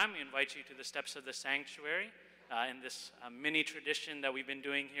this time. We invite you to the steps of the sanctuary in this mini tradition that we've been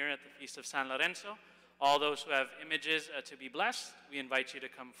doing here at the Feast of San Lorenzo. All those who have images to be blessed, we invite you to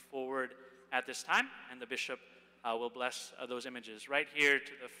come forward at this time, and the bishop will bless those images right here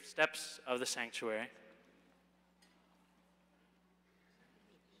to the steps of the sanctuary.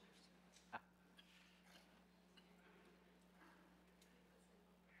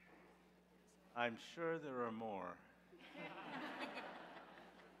 I'm sure there are more.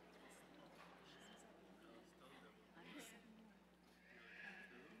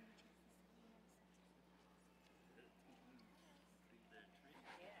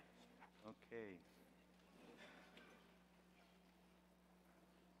 Okay.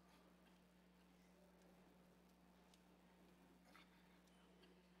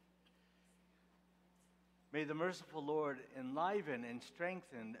 May the merciful Lord enliven and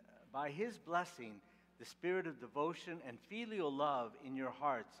strengthen by his blessing the spirit of devotion and filial love in your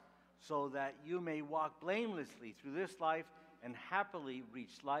hearts, so that you may walk blamelessly through this life and happily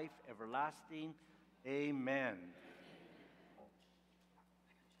reach life everlasting. Amen.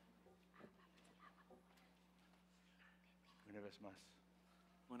 Una vez más.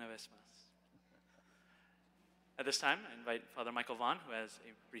 Una vez más. At this time, I invite Father Michael Vaughn, who has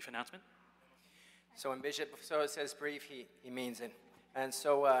a brief announcement. So when Bishop Soto says brief, he means it. And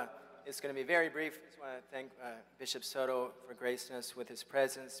so it's going to be very brief. I just want to thank Bishop Soto for gracing us with his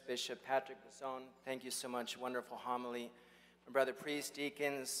presence. Bishop Patrick Bazone, thank you so much. Wonderful homily. My brother priest,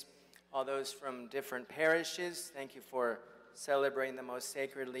 deacons, all those from different parishes, thank you for celebrating the most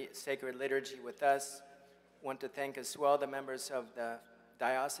sacred liturgy with us. Want to thank as well the members of the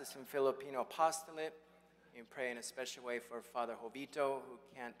Diocesan Filipino Apostolate. We pray in a special way for Father Jovito, who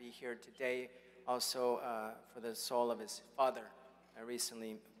can't be here today. Also for the soul of his father,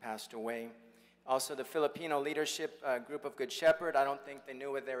 recently passed away. Also the Filipino leadership group of Good Shepherd. I don't think they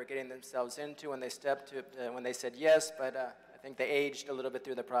knew what they were getting themselves into when they when they said yes, but I think they aged a little bit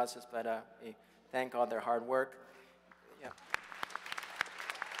through the process, but we thank all their hard work. Yeah.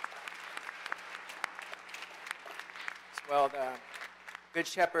 As well, the Good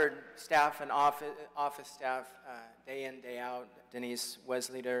Shepherd staff and office staff, day in, day out, Denise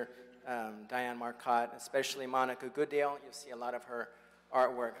Wesleder, Diane Marcotte, especially Monica Goodale. You'll see a lot of her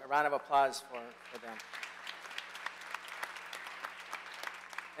artwork. A round of applause for them.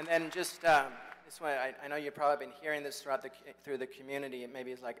 And then just this one, I know you've probably been hearing this through the community.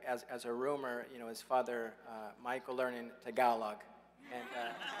 Maybe it's like as a rumor, you know, his father Michael learning Tagalog, and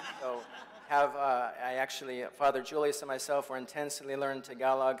so Father Julius and myself were intensely learning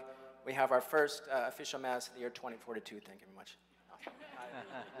Tagalog. We have our first official mass of the year 2042. Thank you very much.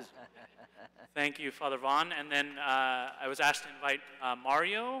 Thank you, Father Vaughn. And then I was asked to invite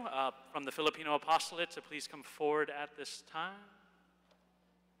Mario from the Filipino Apostolate to please come forward at this time.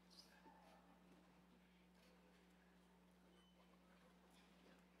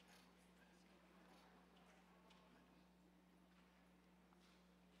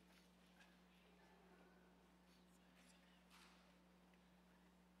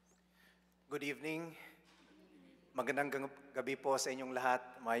 Good evening. Magandang gabi po sa inyong lahat.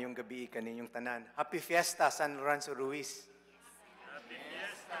 Mayong gabi kaninyong tanan. Happy Fiesta, San Lorenzo Ruiz. Happy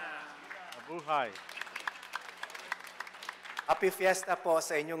Fiesta. Mabuhay. Happy Fiesta po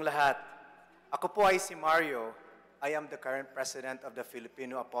sa inyong lahat. Ako po ay si Mario. I am the current president of the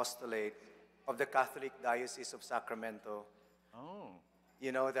Filipino Apostolate of the Catholic Diocese of Sacramento. Oh.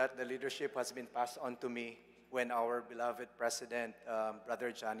 You know that the leadership has been passed on to me when our beloved president,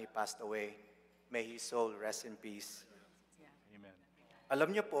 Brother Johnny, passed away. May his soul rest in peace. Amen.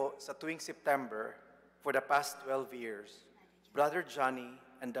 Alam niyo po, sa tuwing September, for the past 12 years, Brother Johnny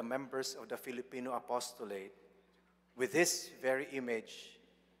and the members of the Filipino Apostolate, with this very image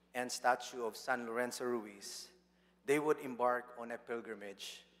and statue of San Lorenzo Ruiz, they would embark on a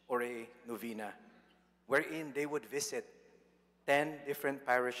pilgrimage or a novena, wherein they would visit 10 different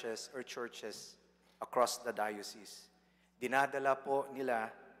parishes or churches across the diocese. dinadala po nila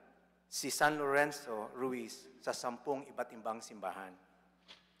si San Lorenzo Ruiz sa 10 iba't ibang simbahan.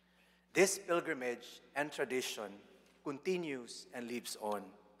 This pilgrimage and tradition continues and lives on.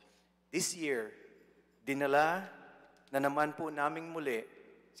 This year, dinala na naman po naming muli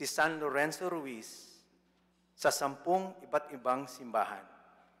si San Lorenzo Ruiz sa 10 iba't ibang simbahan.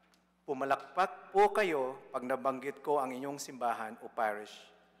 Pumalakpak po kayo pag nabanggit ko ang inyong simbahan o parish.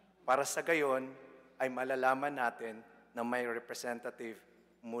 Para sa gayon ay malalaman natin na may representative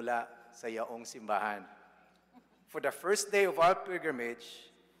mula sa iyaong simbahan. For the first day of our pilgrimage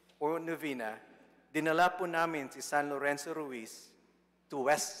o novena, dinala po namin si San Lorenzo Ruiz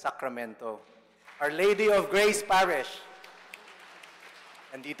to West Sacramento, Our Lady of Grace Parish.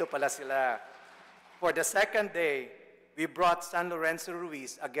 Nandito pala sila. For the second day, we brought San Lorenzo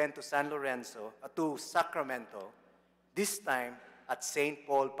Ruiz again to to Sacramento, this time at St.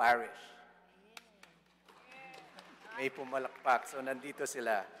 Paul Parish. May pumalakpak, so nandito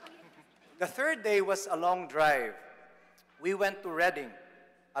sila. The third day was a long drive. We went to Redding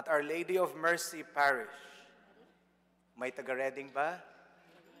at Our Lady of Mercy Parish. May taga-Redding ba?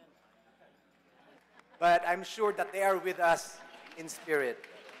 But I'm sure that they are with us in spirit.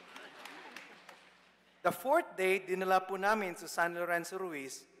 The fourth day, dinala po namin si San Lorenzo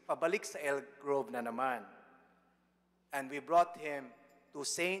Ruiz pabalik sa El Grove na naman. And we brought him to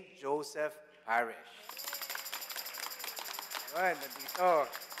St. Joseph Parish. Ayun, nandito.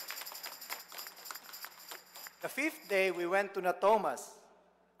 The fifth day, we went to Natomas.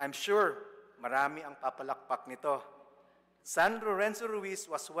 I'm sure marami ang papalakpak nito. San Lorenzo Ruiz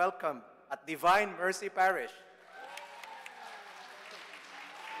was welcomed at Divine Mercy Parish.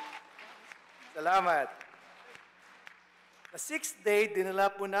 Salamat. The sixth day, dinala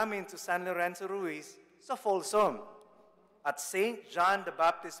po namin to San Lorenzo Ruiz sa Folsom at St. John the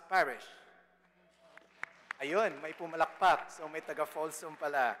Baptist Parish. Ayun, may pumalakpak, so may taga-Folsom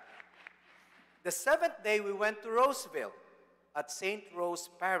pala. The seventh day, we went to Roseville at St. Rose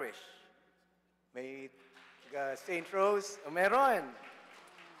Parish. May St. Rose, meron.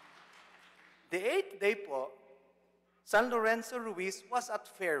 The eighth day po, San Lorenzo Ruiz was at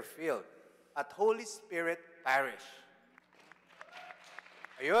Fairfield at Holy Spirit Parish.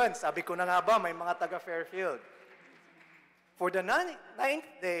 Ayun, sabi ko na nga ba, may mga taga-Fairfield. For the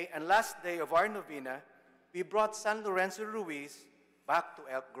ninth day and last day of our novena, we brought San Lorenzo Ruiz back to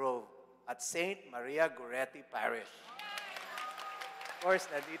Elk Grove at St. Maria Goretti Parish. Of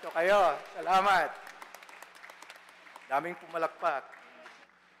course, nandito kayo. Salamat. Daming pumalakpak.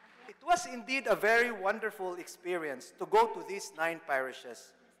 It was indeed a very wonderful experience to go to these 9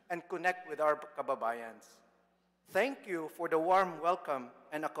 parishes and connect with our kababayans. Thank you for the warm welcome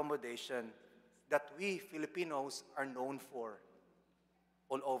and accommodation that we Filipinos are known for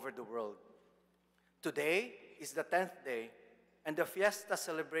all over the world. Today is the 10th day and the fiesta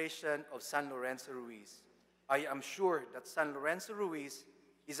celebration of San Lorenzo Ruiz. I am sure that San Lorenzo Ruiz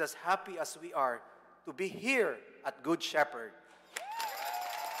is as happy as we are to be here at Good Shepherd.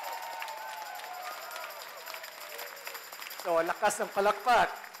 So, lakas ng palakpak.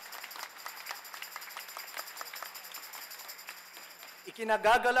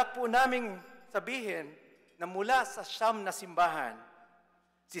 Ikinagagalak po naming sabihin na mula sa siyam na simbahan,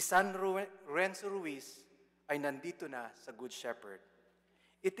 si San Lorenzo Ruiz ay nandito na sa Good Shepherd.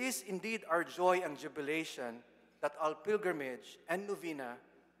 It is indeed our joy and jubilation that our pilgrimage and novena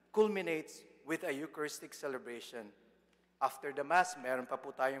culminates with a Eucharistic celebration. After the Mass, meron pa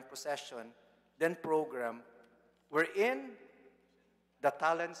po tayong procession, then program, wherein the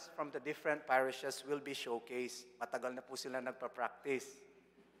talents from the different parishes will be showcased. Matagal na po sila nagpa-practice.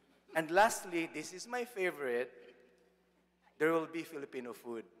 And lastly, this is my favorite, there will be Filipino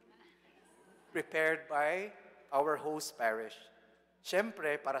food prepared by our host parish.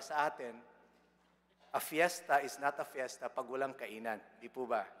 Siyempre, para sa atin, a fiesta is not a fiesta pag walang kainan. Di po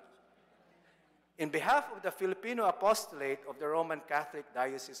ba? In behalf of the Filipino Apostolate of the Roman Catholic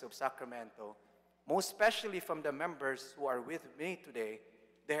Diocese of Sacramento, most especially from the members who are with me today,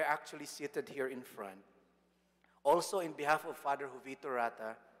 they're actually seated here in front. Also, in behalf of Father Jovito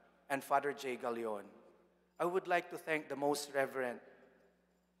Rata and Father J. Galeon, I would like to thank the Most Reverend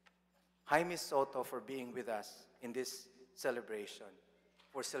Jaime Soto for being with us in this celebration,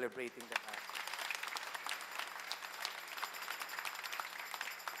 for celebrating the Mass.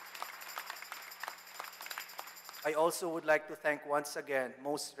 I also would like to thank once again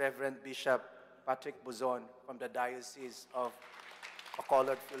Most Reverend Bishop Patrick Buzon from the Diocese of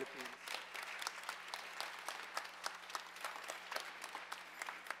Bacolod, Philippines.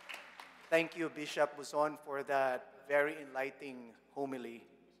 Thank you, Bishop Buzon, for that very enlightening homily.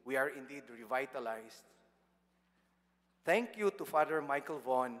 We are indeed revitalized. Thank you to Father Michael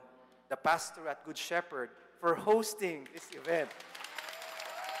Vaughn, the pastor at Good Shepherd, for hosting this event.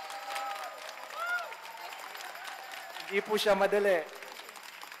 Hindi po siya madali.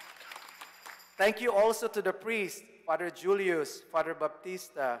 Thank you also to the priest, Father Julius, Father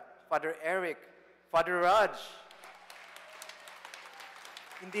Baptista, Father Eric, Father Raj.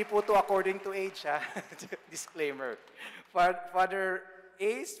 Hindi po to according to age, ha? Disclaimer. Father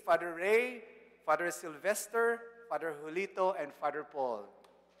Ace, Father Ray, Father Sylvester, Father Julito, and Father Paul.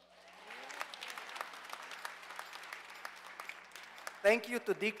 Thank you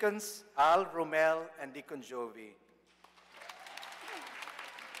to Deacons Al, Romel, and Deacon Jovi.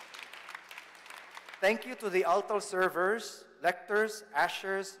 Thank you to the altar servers, lectors,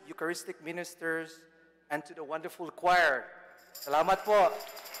 ushers, Eucharistic ministers, and to the wonderful choir. Salamat po.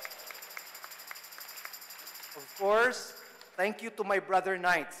 Of course, thank you to my brother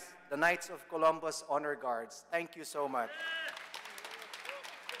Knights, the Knights of Columbus Honor Guards. Thank you so much.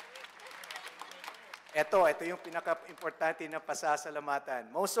 Ito yung pinaka-importante na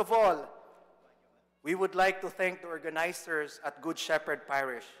pasasalamatan. Most of all, we would like to thank the organizers at Good Shepherd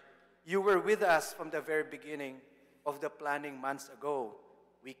Parish. You were with us from the very beginning of the planning months ago.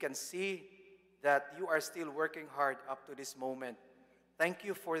 We can see that you are still working hard up to this moment. Thank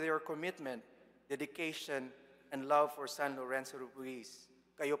you for your commitment, dedication, and love for San Lorenzo Ruiz.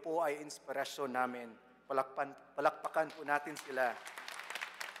 Kayo po ay inspirasyon namin. Palakpakan po natin sila.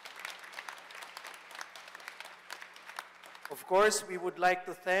 Of course, we would like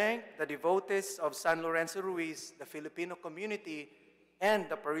to thank the devotees of San Lorenzo Ruiz, the Filipino community, and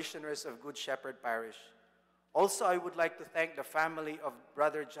the parishioners of Good Shepherd Parish. Also, I would like to thank the family of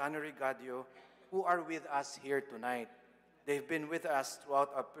Brother Johnny Rigadio, who are with us here tonight. They've been with us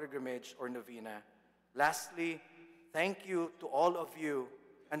throughout our pilgrimage or novena. Lastly, thank you to all of you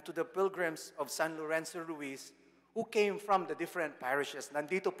and to the pilgrims of San Lorenzo Ruiz who came from the different parishes.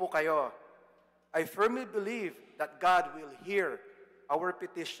 Nandito po kayo. I firmly believe that God will hear our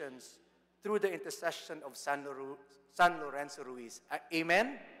petitions through the intercession of San Lorenzo Ruiz.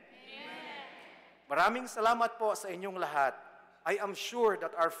 Amen? Amen. Maraming salamat po sa inyong lahat. I am sure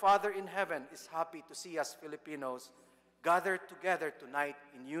that our Father in heaven is happy to see us Filipinos gathered together tonight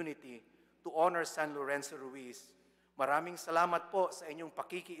in unity to honor San Lorenzo Ruiz. Maraming salamat po sa inyong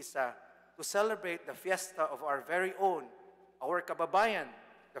pakikiisa to celebrate the fiesta of our very own, our kababayan,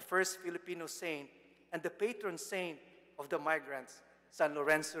 the first Filipino saint and the patron saint of the migrants, San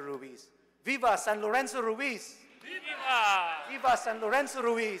Lorenzo Ruiz. Viva San Lorenzo Ruiz! Viva! Viva San Lorenzo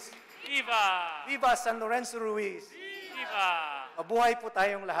Ruiz! Viva! Viva San Lorenzo Ruiz! Viva! Mabuhay po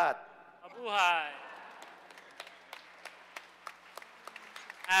tayong lahat. Mabuhay!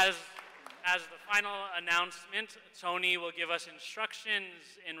 As the final announcement, Tony will give us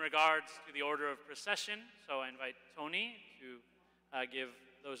instructions in regards to the order of procession. So I invite Tony to give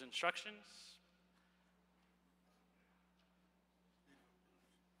those instructions.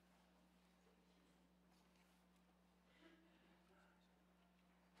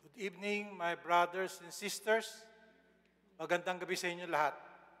 Good evening, my brothers and sisters. Magandang gabi sa inyo lahat.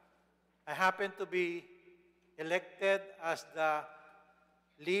 I happen to be elected as the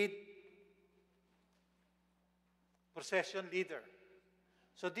lead procession leader.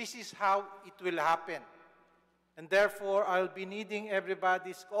 So this is how it will happen. And therefore, I'll be needing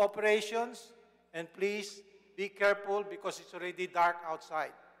everybody's cooperations, and please be careful because it's already dark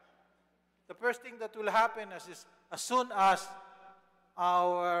outside. The first thing that will happen is as soon as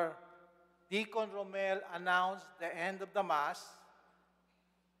our Deacon Romel announced the end of the Mass,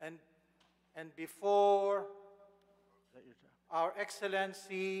 and before our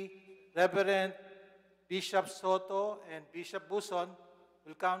Excellency, Reverend Bishop Soto and Bishop Buson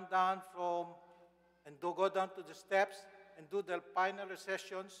will come down and go down to the steps and do the final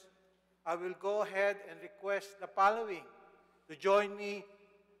recessions, I will go ahead and request the following to join me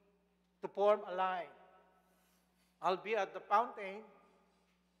to form a line. I'll be at the fountain,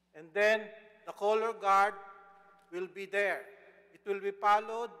 and then the color guard will be there. It will be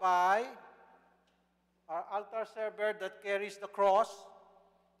followed by our altar server that carries the cross,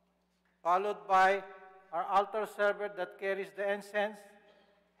 followed by our altar server that carries the incense,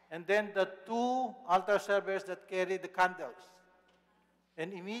 and then the two altar servers that carry the candles.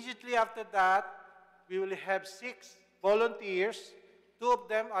 And immediately after that, we will have 6 volunteers. 2 of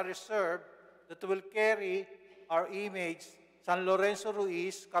them are reserved that will carry our image, San Lorenzo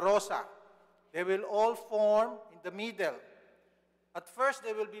Ruiz, Carosa. They will all form in the middle. At first,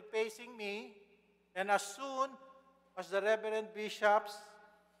 they will be facing me, and as soon as the reverend bishops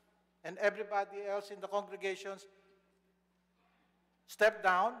and everybody else in the congregations step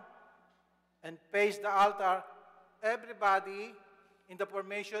down and face the altar, everybody in the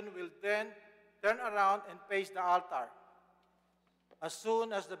formation will then turn around and face the altar. As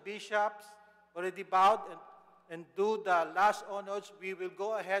soon as the bishops already bowed and do the last honors, we will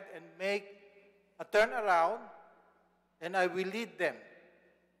go ahead and make a turnaround, and I will lead them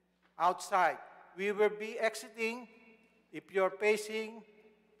outside. We will be exiting. If you're facing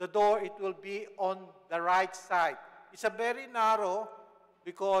the door, it will be on the right side. It's a very narrow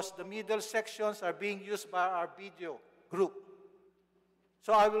because the middle sections are being used by our video group.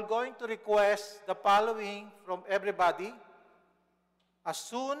 So I will going to request the following from everybody. As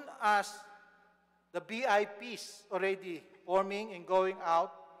soon as the VIPs already forming and going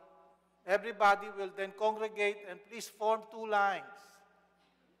out, everybody will then congregate and please form two lines.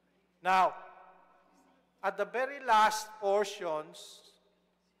 Now, at the very last portions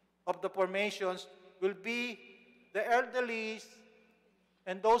of the formations will be the elderlies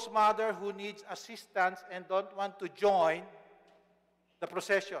and those mothers who need assistance and don't want to join the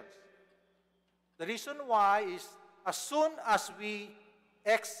processions. The reason why is as soon as we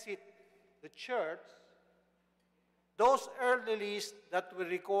exit the church, those elderlies that will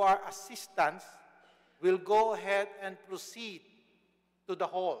require assistance will go ahead and proceed to the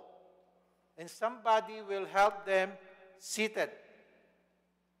hall. And somebody will help them seated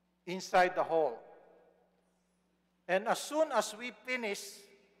inside the hall. And as soon as we finish,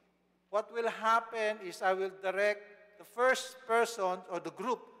 what will happen is I will direct the first person or the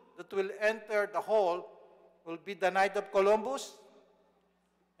group that will enter the hall will be the Knight of Columbus.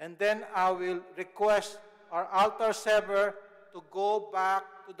 And then I will request our altar server to go back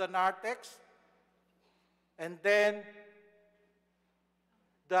to the narthex. And then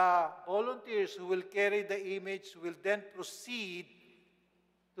the volunteers who will carry the image will then proceed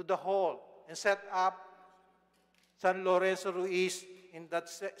to the hall and set up San Lorenzo Ruiz in that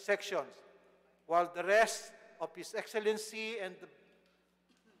sections, while the rest of His Excellency and the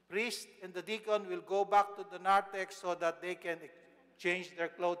priest and the deacon will go back to the narthex so that they can change their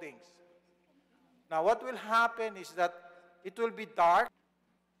clothing. Now what will happen is that it will be dark,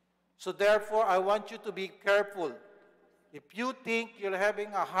 so therefore I want you to be careful. If you think you're having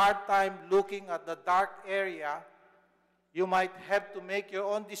a hard time looking at the dark area, you might have to make your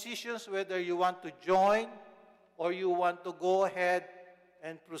own decisions whether you want to join or you want to go ahead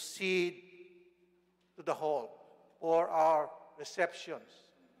and proceed to the hall for our receptions.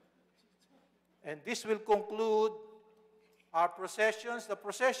 And this will conclude our processions. The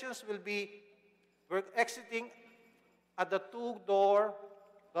processions will be, we're exiting at the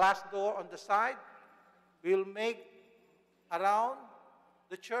glass door on the side. We'll make around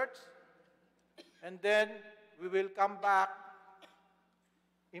the church, and then we will come back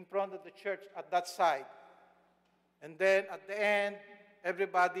in front of the church at that side. And then at the end,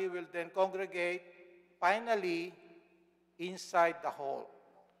 everybody will then congregate finally inside the hall.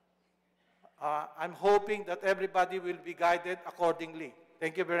 I'm hoping that everybody will be guided accordingly.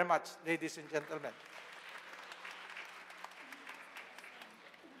 Thank you very much, ladies and gentlemen.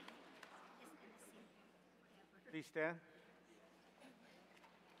 Please stand.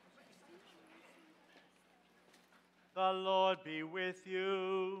 The Lord be with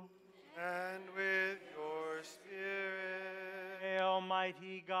you. And with your spirit. May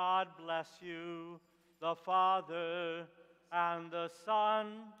Almighty God bless you, the Father, and the Son,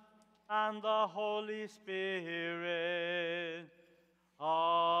 and the Holy Spirit.